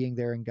of being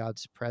there in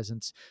God's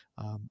presence.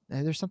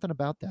 And there's something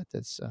about that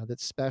that's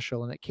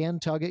special, and it can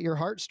tug at your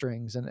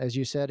heartstrings. And as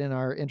you said in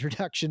our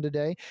introduction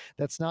today,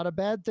 that's not a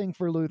bad thing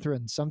for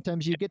Lutherans.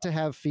 Sometimes you get to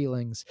have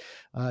feelings.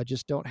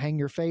 Just don't hang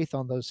your faith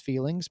on those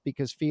feelings,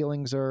 because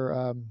feelings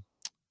are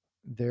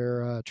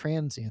they're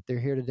transient. They're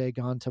here today,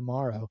 gone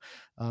tomorrow.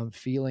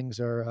 Feelings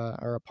are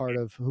a part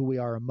of who we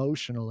are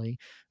emotionally,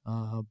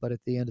 but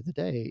at the end of the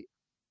day,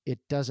 it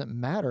doesn't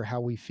matter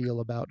how we feel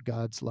about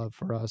God's love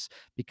for us,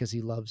 because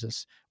he loves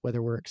us,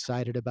 whether we're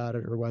excited about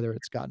it or whether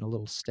it's gotten a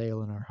little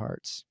stale in our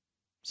hearts.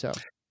 So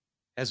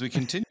As we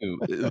continue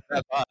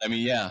that thought, I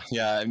mean, yeah,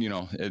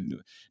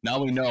 and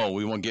now we know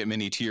we won't get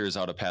many tears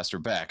out of Pastor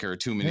Beck or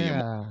too many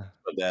emotions, yeah,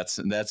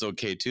 but that's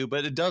okay too.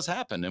 But it does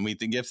happen, and we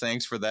give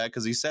thanks for that,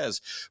 because he says,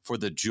 "For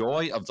the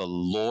joy of the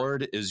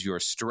Lord is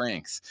your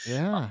strength."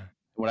 yeah,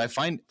 What I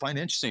find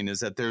interesting is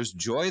that there's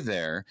joy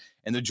there,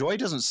 and the joy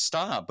doesn't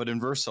stop. But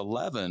in verse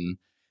 11,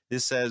 it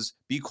says,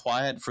 "Be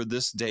quiet, for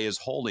this day is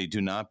holy.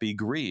 Do not be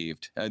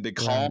grieved." They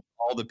calm right.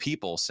 all the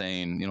people,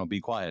 saying, "Be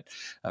quiet,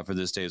 for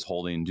this day is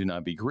holy, and do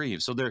not be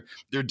grieved." So there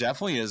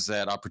definitely is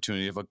that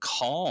opportunity of a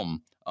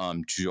calm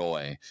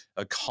joy,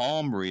 a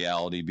calm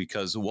reality,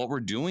 because what we're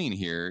doing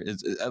here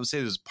is, I would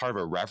say, there's part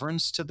of a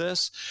reverence to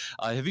this.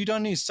 Have you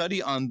done any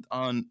study on?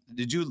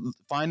 Did you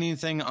find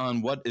anything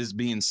on what is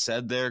being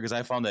said there? Because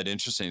I found that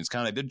interesting. It's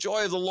kind of like the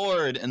joy of the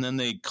Lord, and then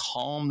they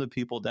calm the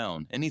people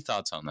down. Any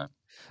thoughts on that?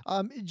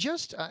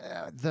 Just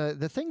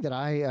the thing that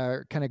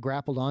I kind of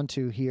grappled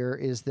onto here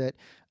is that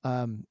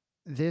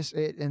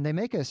and they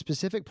make a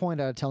specific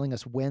point out of telling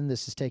us when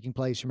this is taking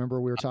place.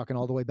 Remember, we were talking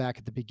all the way back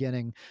at the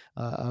beginning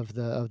of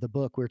the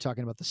book. We were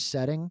talking about the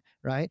setting,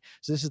 right?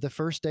 So this is the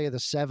first day of the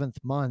 7th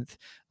month,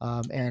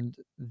 and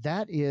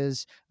that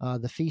is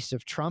the Feast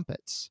of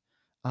Trumpets.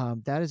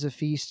 That is a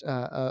feast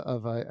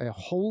of a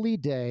holy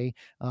day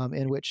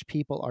in which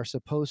people are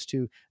supposed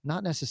to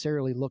not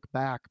necessarily look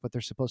back, but they're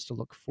supposed to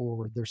look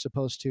forward. They're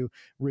supposed to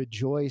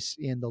rejoice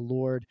in the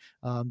Lord,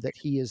 that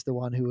he is the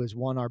one who has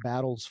won our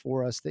battles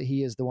for us, that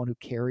he is the one who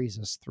carries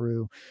us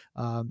through.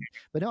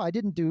 But no, I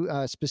didn't do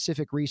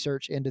specific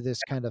research into this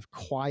kind of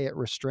quiet,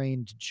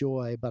 restrained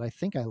joy, but I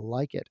think I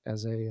like it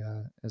as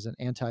an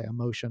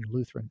anti-emotion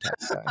Lutheran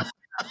type guy.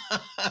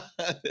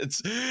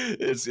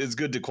 It's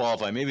good to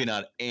qualify. Maybe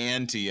not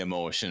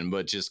anti-emotion,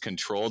 but just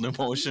controlled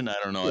emotion. I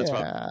don't know. That's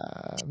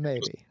Yeah,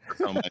 maybe.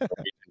 from my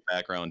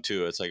background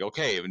too. It's like,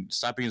 okay,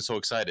 stop being so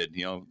excited.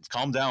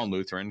 Calm down,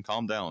 Lutheran.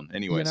 Calm down.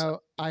 Anyways,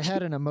 I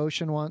had an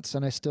emotion once,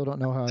 and I still don't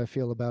know how I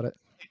feel about it.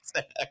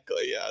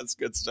 exactly. Yeah, it's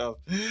good stuff.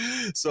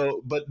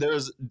 So, but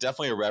there's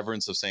definitely a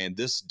reverence of saying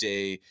this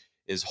day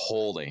is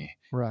holy,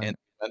 Right. and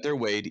went their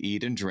way to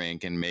eat and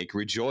drink and make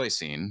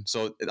rejoicing.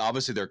 So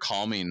obviously their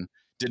calming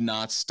did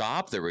not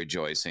stop their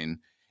rejoicing.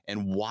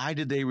 And why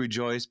did they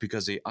rejoice?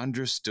 Because they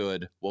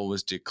understood what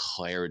was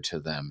declared to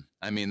them.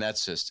 I mean,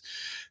 that's just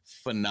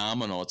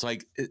phenomenal. It's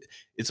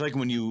like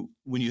when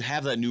you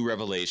have that new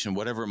revelation,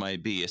 whatever it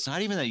might be. It's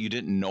not even that you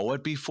didn't know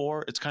it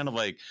before. It's kind of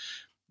like,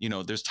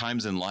 there's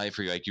times in life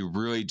where you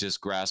really just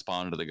grasp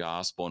onto the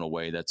gospel in a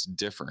way that's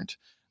different.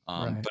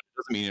 Right. But it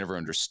doesn't mean you never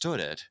understood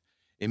it.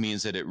 It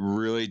means that it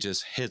really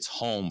just hits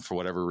home for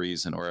whatever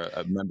reason, or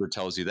a member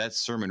tells you that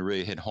sermon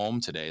really hit home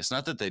today. It's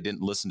not that they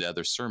didn't listen to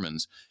other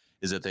sermons,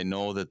 is that they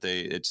know that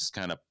it just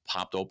kind of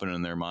popped open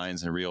in their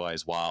minds and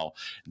realized, wow,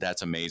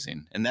 that's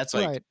amazing. And that's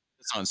like, Right.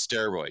 it's on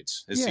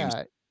steroids. It seems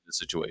like the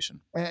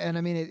situation. And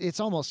I mean, it's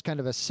almost kind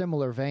of a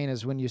similar vein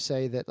as when you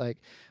say that, like,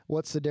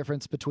 what's the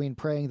difference between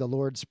praying the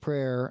Lord's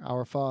Prayer,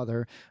 Our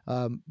Father,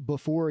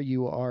 before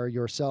you are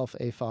yourself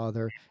a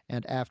father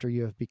and after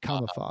you have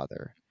become a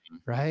father?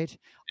 Right?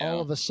 Yeah.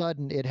 All of a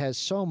sudden, it has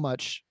so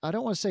much, I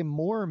don't want to say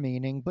more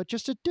meaning, but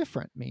just a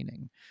different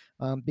meaning,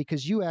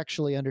 because you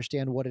actually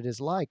understand what it is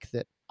like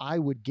that I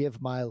would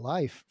give my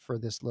life for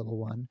this little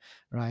one,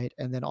 right?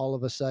 And then all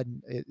of a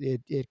sudden,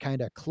 it kind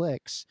of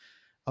clicks.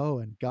 Oh,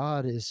 and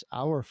God is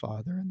our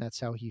Father, and that's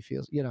how he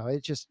feels.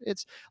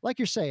 It's like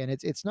you're saying,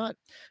 it's not,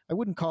 I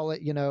wouldn't call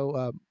it,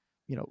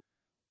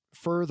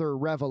 further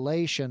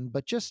revelation,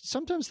 but just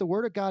sometimes the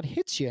word of God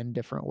hits you in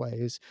different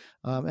ways.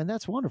 And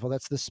that's wonderful.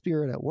 That's the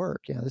Spirit at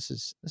work. This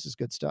is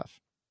good stuff.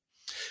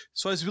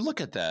 So as we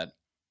look at that,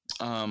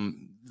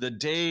 the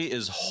day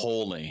is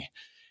holy.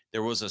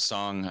 There was a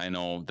song I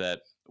know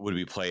that would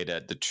be played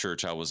at the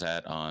church I was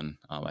at on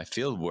my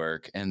field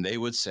work, and they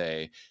would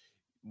say,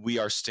 "We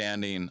are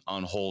standing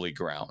on holy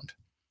ground."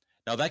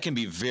 Now, that can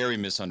be very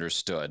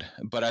misunderstood,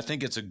 but I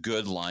think it's a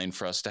good line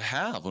for us to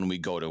have when we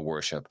go to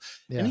worship.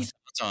 Yeah. Any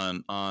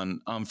thoughts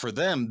on for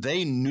them?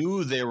 They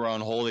knew they were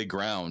on holy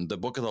ground. The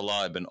book of the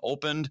law had been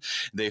opened.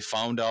 They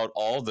found out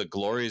all the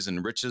glories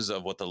and riches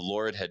of what the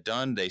Lord had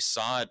done. They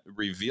saw it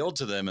revealed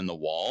to them in the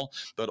wall,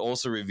 but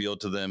also revealed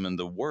to them in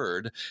the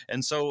word.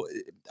 And so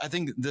I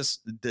think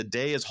the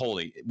day is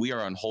holy. We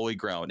are on holy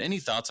ground. Any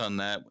thoughts on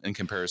that in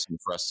comparison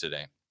for us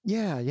today?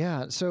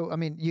 Yeah. So, I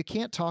mean, you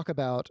can't talk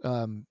about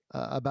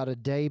a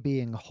day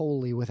being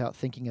holy without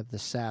thinking of the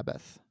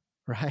Sabbath,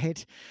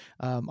 right?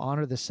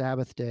 Honor the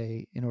Sabbath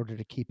day in order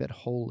to keep it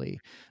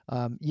holy.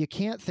 You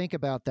can't think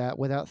about that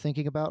without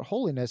thinking about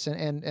holiness.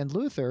 And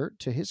Luther,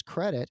 to his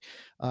credit,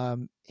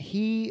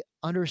 he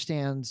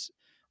understands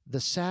the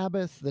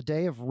Sabbath, the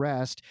day of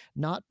rest,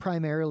 not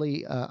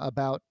primarily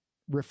about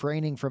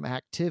refraining from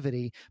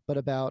activity, but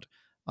about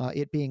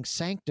it being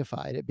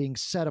sanctified, it being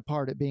set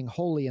apart, it being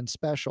holy and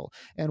special.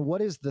 And what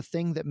is the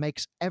thing that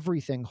makes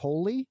everything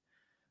holy?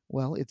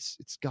 Well, it's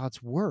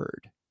God's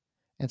word.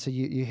 And so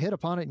you hit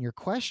upon it in your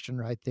question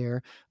right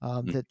there,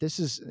 that this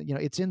is,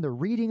 it's in the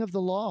reading of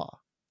the law.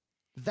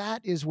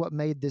 That is what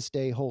made this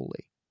day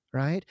holy,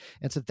 right?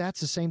 And so that's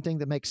the same thing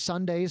that makes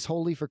Sundays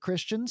holy for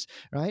Christians,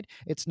 right?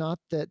 It's not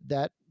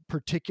that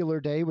particular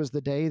day was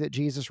the day that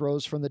Jesus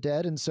rose from the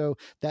dead, and so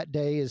that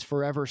day is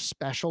forever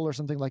special or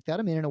something like that.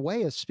 I mean, in a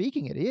way of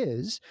speaking, it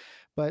is.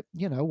 But,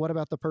 what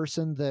about the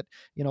person that,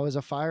 is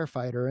a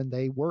firefighter and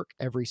they work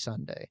every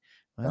Sunday?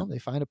 Well, they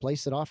find a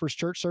place that offers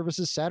church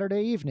services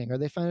Saturday evening, or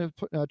they find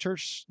a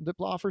church that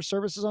offers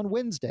services on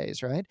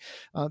Wednesdays, right?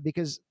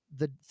 Because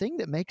the thing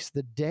that makes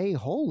the day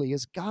holy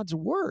is God's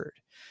word.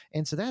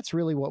 And so that's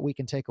really what we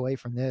can take away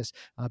from this.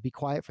 Be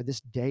quiet, for this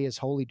day is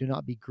holy. Do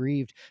not be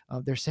grieved.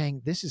 They're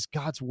saying this is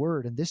God's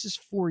word, and this is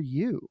for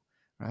you.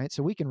 Right,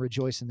 so we can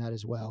rejoice in that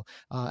as well,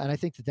 and I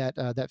think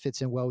that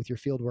fits in well with your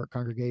fieldwork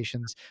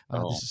congregations.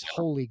 This is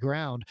holy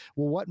ground.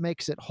 Well, what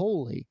makes it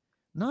holy?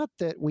 Not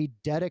that we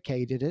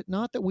dedicated it,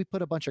 not that we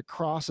put a bunch of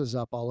crosses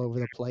up all over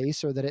the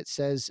place, or that it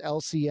says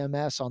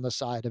LCMS on the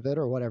side of it,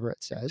 or whatever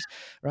it says,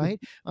 right?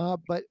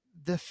 But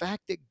the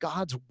fact that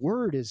God's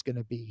word is going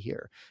to be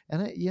here.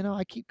 And,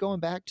 I keep going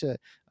back to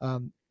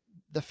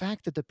the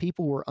fact that the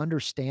people were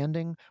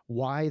understanding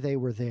why they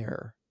were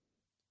there.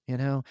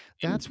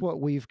 That's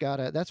what we've got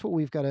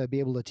to be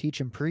able to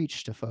teach and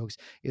preach to folks,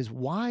 is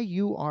why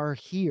you are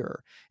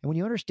here. And when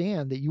you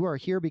understand that you are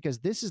here because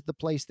this is the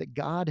place that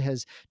God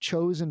has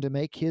chosen to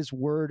make his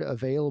word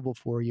available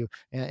for you,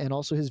 and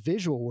also his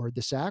visual word,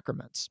 the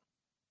sacraments.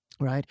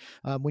 Right.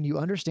 When you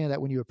understand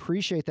that, when you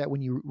appreciate that,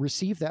 when you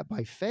receive that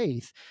by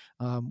faith,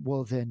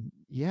 well, then,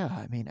 yeah,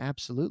 I mean,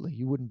 absolutely.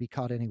 You wouldn't be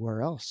caught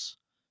anywhere else.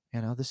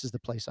 This is the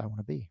place I want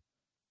to be.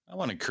 I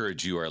want to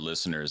encourage you, our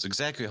listeners,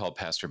 exactly how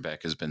Pastor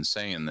Beck has been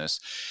saying this,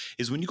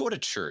 is when you go to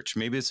church,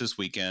 maybe it's this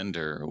weekend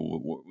or,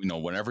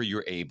 whenever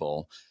you're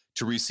able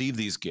to receive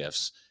these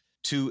gifts,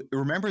 to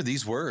remember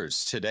these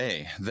words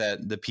today,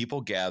 that the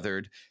people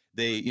gathered,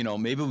 they,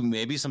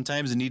 maybe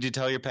sometimes you need to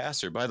tell your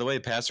pastor, by the way,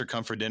 pastor,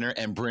 come for dinner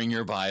and bring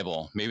your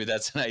Bible. Maybe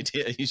that's an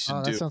idea you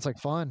should do. That sounds like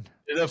fun.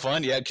 Isn't that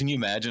fun? Yeah. Can you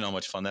imagine how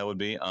much fun that would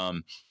be?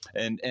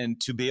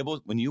 And to be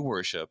able, when you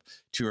worship,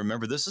 to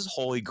remember this is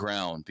holy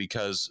ground,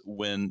 because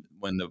when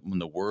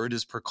the word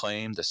is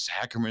proclaimed, the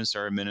sacraments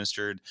are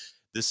administered,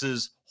 this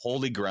is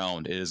holy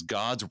ground. It is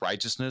God's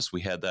righteousness. We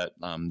had that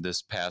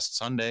this past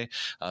Sunday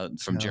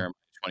from Jeremiah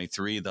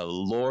 23. The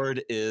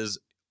Lord is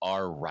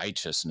our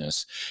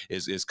righteousness,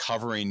 is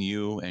covering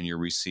you, and you're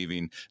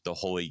receiving the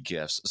holy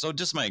gifts. So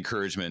just my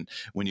encouragement,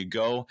 when you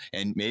go,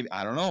 and maybe,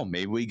 I don't know,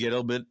 maybe we get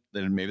a bit,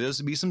 maybe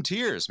there's be some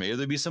tears, maybe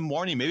there'll be some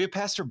mourning, maybe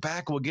Pastor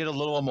Beck will get a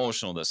little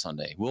emotional this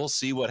Sunday. We'll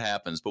see what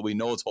happens, but we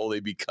know it's holy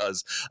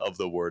because of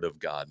the word of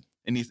God.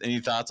 Any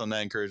thoughts on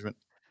that encouragement?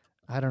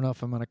 I don't know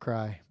if I'm going to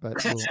cry,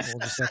 but we'll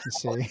just have to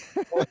see.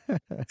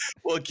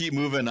 We'll keep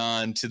moving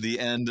on to the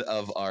end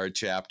of our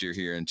chapter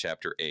here in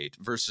chapter 8,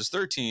 verses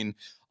 13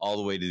 all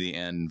the way to the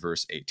end,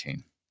 verse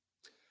 18.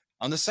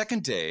 On the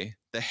second day,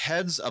 the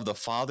heads of the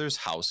fathers'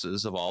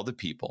 houses of all the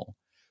people,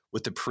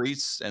 with the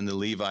priests and the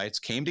Levites,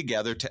 came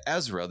together to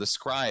Ezra the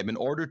scribe in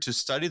order to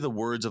study the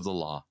words of the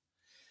law.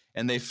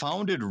 And they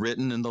found it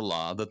written in the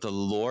law that the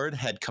Lord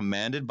had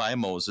commanded by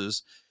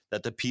Moses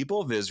that the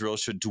people of Israel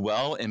should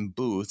dwell in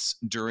booths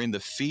during the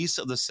feast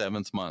of the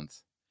 7th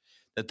month,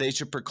 that they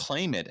should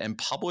proclaim it and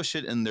publish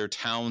it in their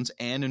towns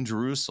and in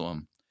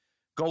Jerusalem.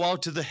 Go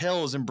out to the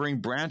hills and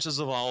bring branches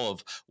of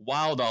olive,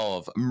 wild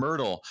olive,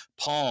 myrtle,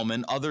 palm,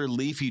 and other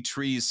leafy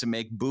trees to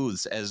make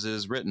booths, as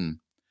is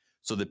written.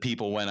 So the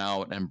people went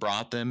out and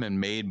brought them and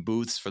made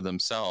booths for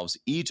themselves,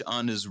 each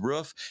on his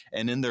roof,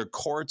 and in their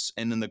courts,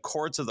 and in the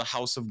courts of the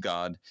house of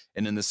God,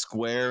 and in the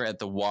square at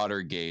the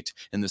water gate,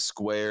 in the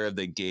square of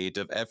the gate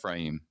of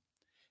Ephraim.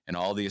 And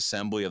all the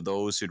assembly of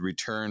those who had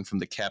returned from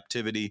the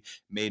captivity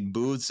made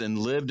booths and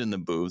lived in the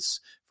booths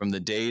from the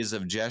days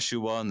of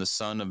Jeshua and the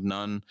son of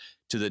Nun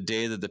to the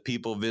day that the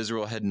people of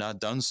Israel had not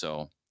done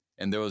so.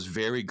 And there was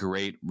very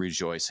great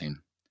rejoicing.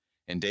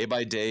 And day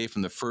by day,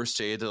 from the first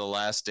day to the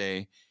last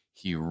day,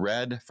 he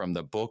read from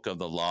the book of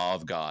the law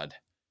of God.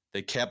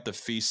 They kept the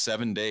feast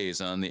 7 days.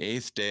 And on the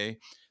 8th day,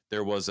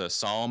 there was a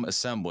solemn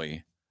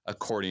assembly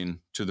according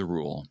to the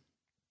rule.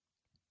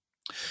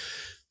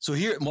 So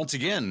here, once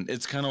again,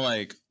 it's kind of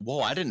like,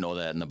 whoa, I didn't know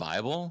that in the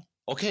Bible.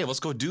 Okay, let's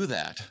go do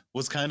that.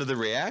 Was kind of the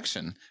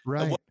reaction.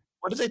 Right.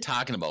 What are they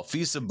talking about?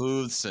 Feast of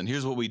Booths, and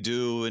here's what we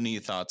do. Any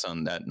thoughts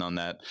on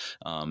that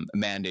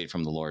mandate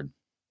from the Lord?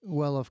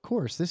 Well, of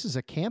course, this is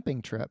a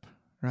camping trip,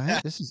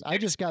 right? I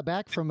just got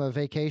back from a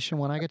vacation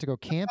when I get to go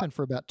camping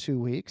for about 2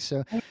 weeks.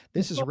 So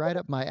this is right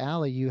up my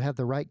alley. You have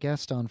the right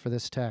guest on for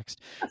this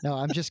text. No,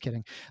 I'm just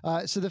kidding.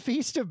 So the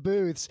Feast of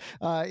Booths,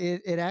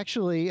 it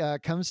actually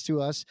comes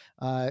to us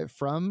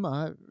from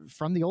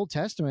the Old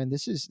Testament.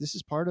 This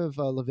is part of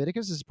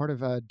Leviticus. This is part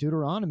of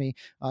Deuteronomy.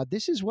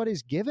 This is what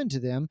is given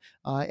to them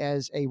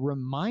as a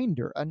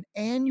reminder, an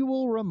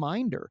annual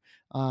reminder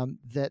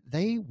that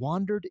they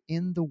wandered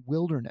in the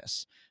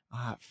wilderness.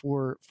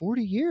 for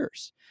 40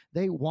 years.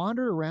 They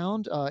wandered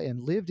around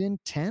and lived in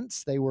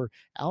tents. They were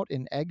out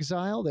in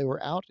exile. They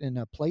were out in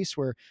a place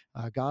where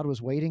God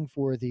was waiting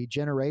for the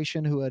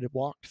generation who had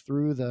walked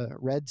through the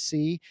Red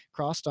Sea,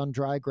 crossed on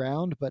dry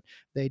ground, but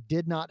they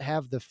did not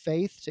have the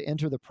faith to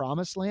enter the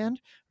promised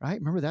land, right?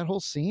 Remember that whole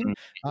scene?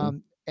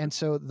 And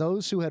so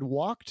those who had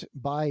walked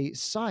by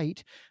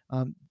sight,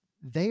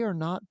 they are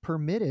not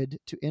permitted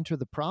to enter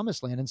the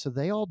promised land. And so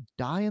they all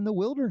die in the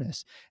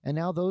wilderness. And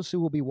now those who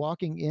will be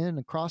walking in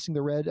and crossing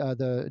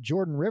the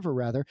Jordan River,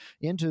 rather,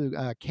 into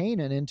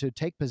Canaan and to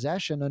take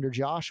possession under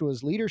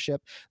Joshua's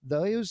leadership,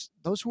 those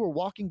who were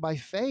walking by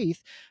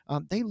faith,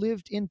 they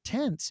lived in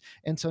tents.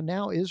 And so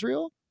now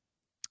Israel,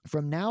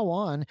 from now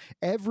on,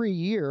 every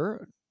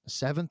year,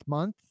 7th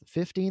month,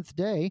 15th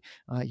day,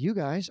 you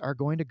guys are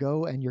going to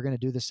go and you're going to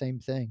do the same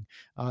thing.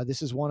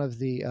 This is one of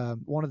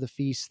the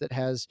feasts that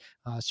has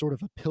sort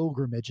of a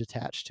pilgrimage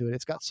attached to it.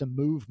 It's got some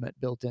movement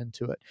built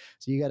into it.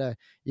 So you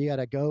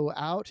gotta go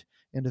out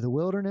into the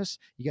wilderness.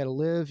 You got to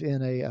live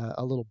in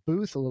a little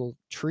booth, a little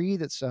tree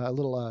that's a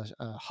little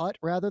hut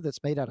rather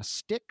that's made out of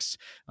sticks.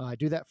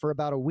 Do that for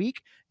about a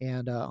week,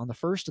 and on the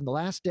first and the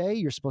last day,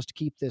 you're supposed to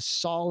keep this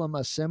solemn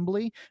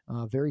assembly,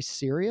 very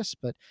serious.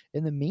 But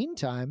in the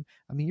meantime,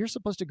 I mean, you're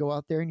supposed to go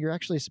out there and you're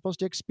actually supposed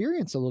to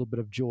experience a little bit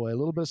of joy, a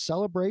little bit of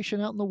celebration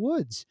out in the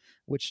woods,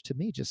 which to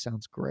me just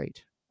sounds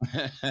great.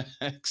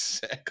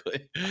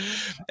 Exactly.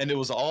 And it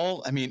was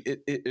all, I mean,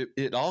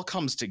 it all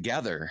comes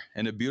together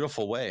in a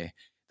beautiful way,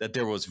 that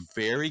there was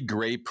very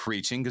great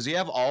preaching, because you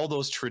have all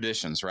those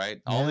traditions, right?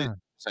 Yeah. All these,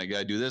 so you got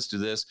to do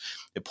this.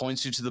 It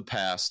points you to the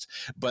past,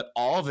 but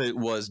all of it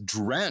was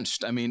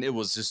drenched. I mean, it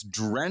was just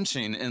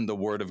drenching in the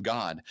word of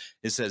God.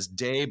 It says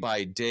day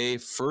by day,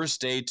 first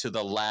day to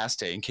the last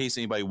day. In case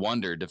anybody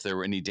wondered if there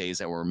were any days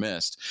that were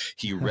missed,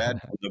 he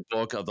read the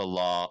book of the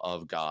law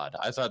of God.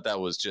 I thought that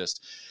was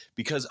just,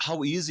 because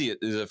how easy it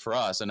is for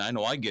us. And I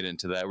know I get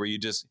into that, where you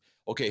just,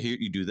 okay, here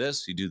you do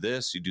this, you do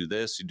this, you do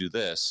this, you do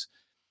this.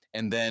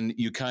 And then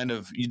you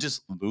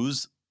just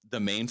lose the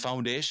main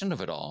foundation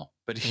of it all.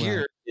 But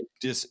here,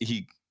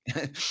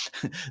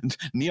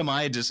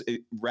 Nehemiah just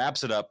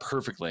wraps it up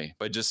perfectly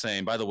by just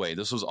saying, by the way,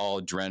 this was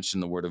all drenched in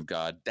the word of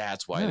God.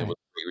 That's why there was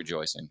great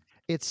rejoicing.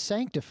 It's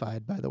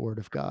sanctified by the word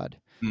of God,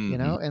 Mm-hmm. you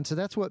know? And so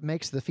that's what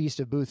makes the Feast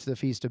of Booths the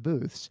Feast of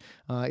Booths,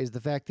 is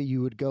the fact that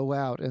you would go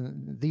out,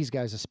 and these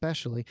guys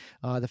especially,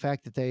 the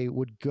fact that they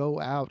would go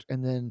out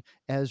and then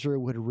Ezra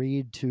would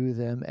read to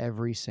them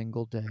every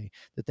single day,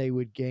 that they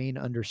would gain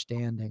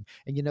understanding.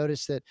 And you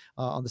notice that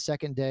on the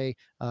second day,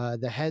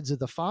 the heads of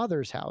the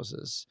fathers'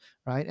 houses,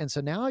 right? And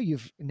so now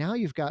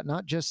you've got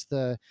not just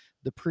the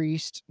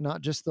priest,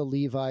 not just the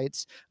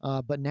Levites,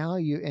 but now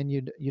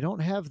you don't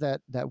have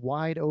that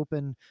wide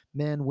open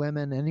men,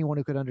 women, anyone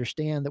who could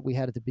understand that we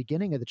had at the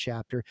beginning of the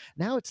chapter.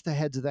 Now it's the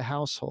heads of the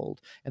household,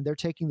 and they're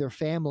taking their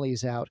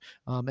families out,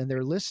 and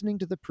they're listening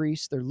to the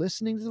priests, they're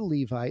listening to the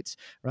Levites,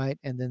 right?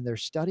 And then they're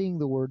studying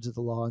the words of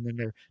the law, and then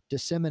they're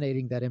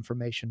disseminating that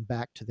information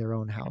back to their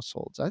own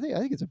households. I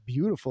think it's a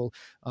beautiful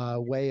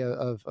way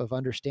of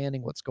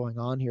understanding what's going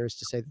on here, is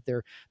to say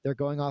that they're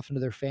going off into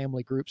their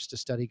family groups to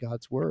study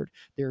God's word.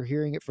 They're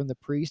hearing it from the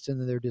priest, and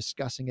then they're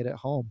discussing it at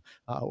home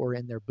or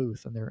in their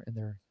booth, and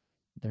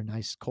their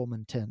nice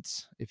Coleman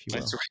tents, if you will.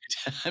 That's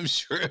right. I'm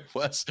sure it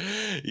was.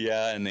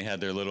 Yeah, and they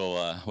had their little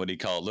what do you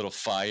call it? Little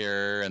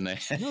fire, and they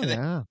they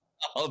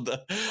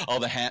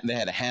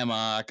had a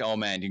hammock. Oh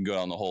man, you can go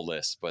down the whole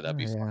list, but that'd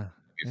be fun. That'd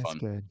be fun.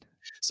 Good.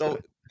 So,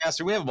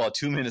 Pastor, we have about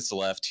 2 minutes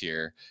left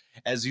here.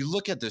 As you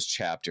look at this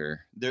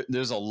chapter,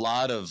 there's a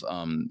lot of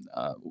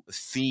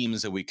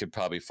themes that we could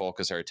probably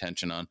focus our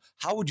attention on.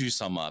 How would you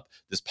sum up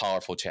this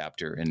powerful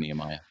chapter in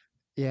Nehemiah?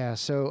 Yeah.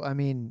 So, I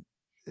mean,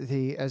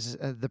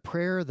 the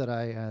prayer that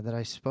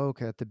I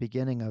spoke at the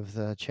beginning of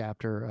the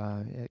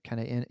chapter, it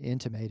kind of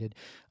intimated,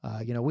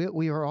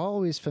 we are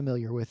always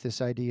familiar with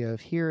this idea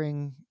of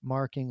hearing,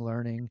 marking,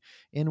 learning,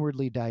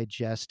 inwardly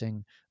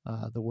digesting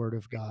the Word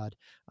of God,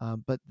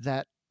 but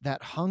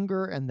that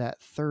hunger and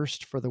that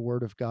thirst for the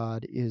Word of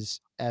God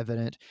is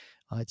evident.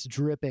 It's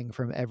dripping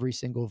from every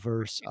single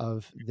verse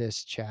of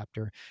this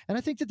chapter. And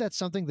I think that that's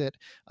something that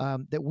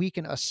we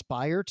can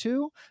aspire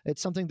to.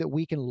 It's something that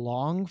we can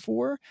long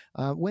for.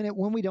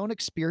 When we don't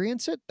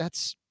experience it,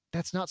 that's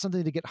not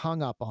something to get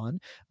hung up on,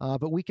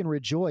 but we can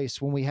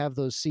rejoice when we have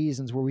those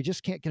seasons where we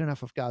just can't get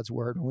enough of God's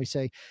Word. When we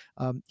say,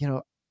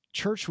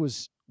 church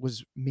was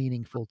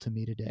meaningful to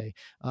me today.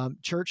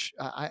 Church,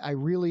 I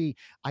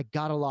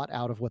got a lot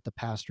out of what the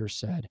pastor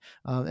said.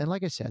 And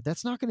like I said,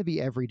 that's not going to be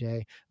every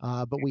day,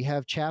 but we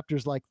have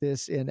chapters like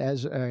this in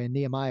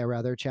Nehemiah,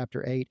 rather,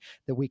 chapter 8,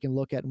 that we can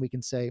look at and we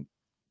can say,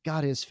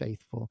 God is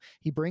faithful.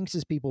 He brings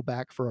his people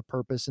back for a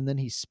purpose, and then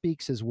he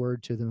speaks his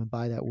word to them, and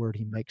by that word,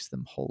 he makes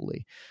them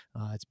holy.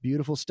 It's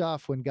beautiful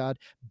stuff when God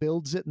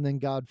builds it, and then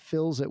God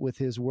fills it with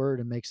his word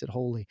and makes it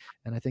holy.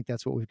 And I think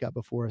that's what we've got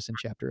before us in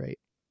chapter 8.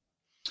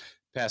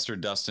 Pastor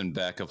Dustin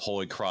Beck of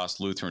Holy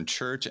Cross Lutheran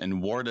Church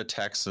in Warda,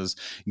 Texas,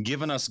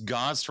 giving us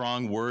God's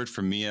strong word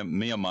from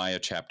Nehemiah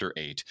chapter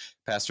 8.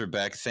 Pastor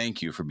Beck,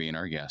 thank you for being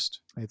our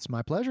guest. It's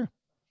my pleasure.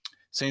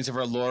 Saints of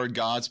our Lord,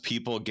 God's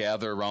people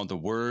gather around the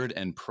word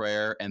and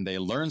prayer, and they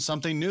learn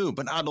something new.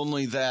 But not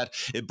only that,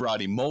 it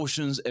brought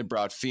emotions, it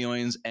brought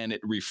feelings, and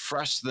it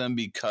refreshed them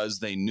because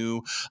they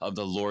knew of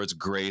the Lord's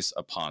grace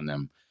upon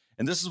them.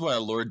 And this is what our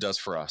Lord does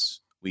for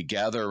us. We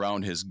gather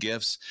around his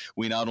gifts.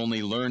 We not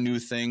only learn new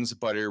things,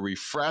 but are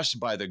refreshed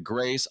by the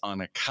grace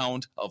on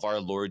account of our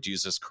Lord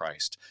Jesus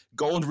Christ.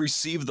 Go and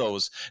receive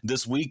those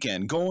this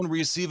weekend. Go and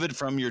receive it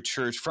from your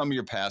church, from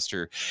your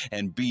pastor,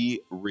 and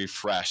be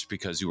refreshed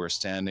because you are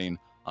standing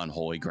on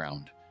holy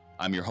ground.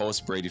 I'm your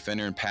host, Brady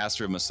Finner, and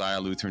pastor of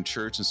Messiah Lutheran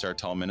Church in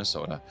Sartell,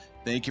 Minnesota.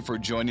 Thank you for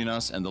joining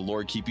us, and the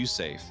Lord keep you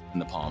safe in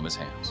the palm of his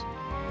hands.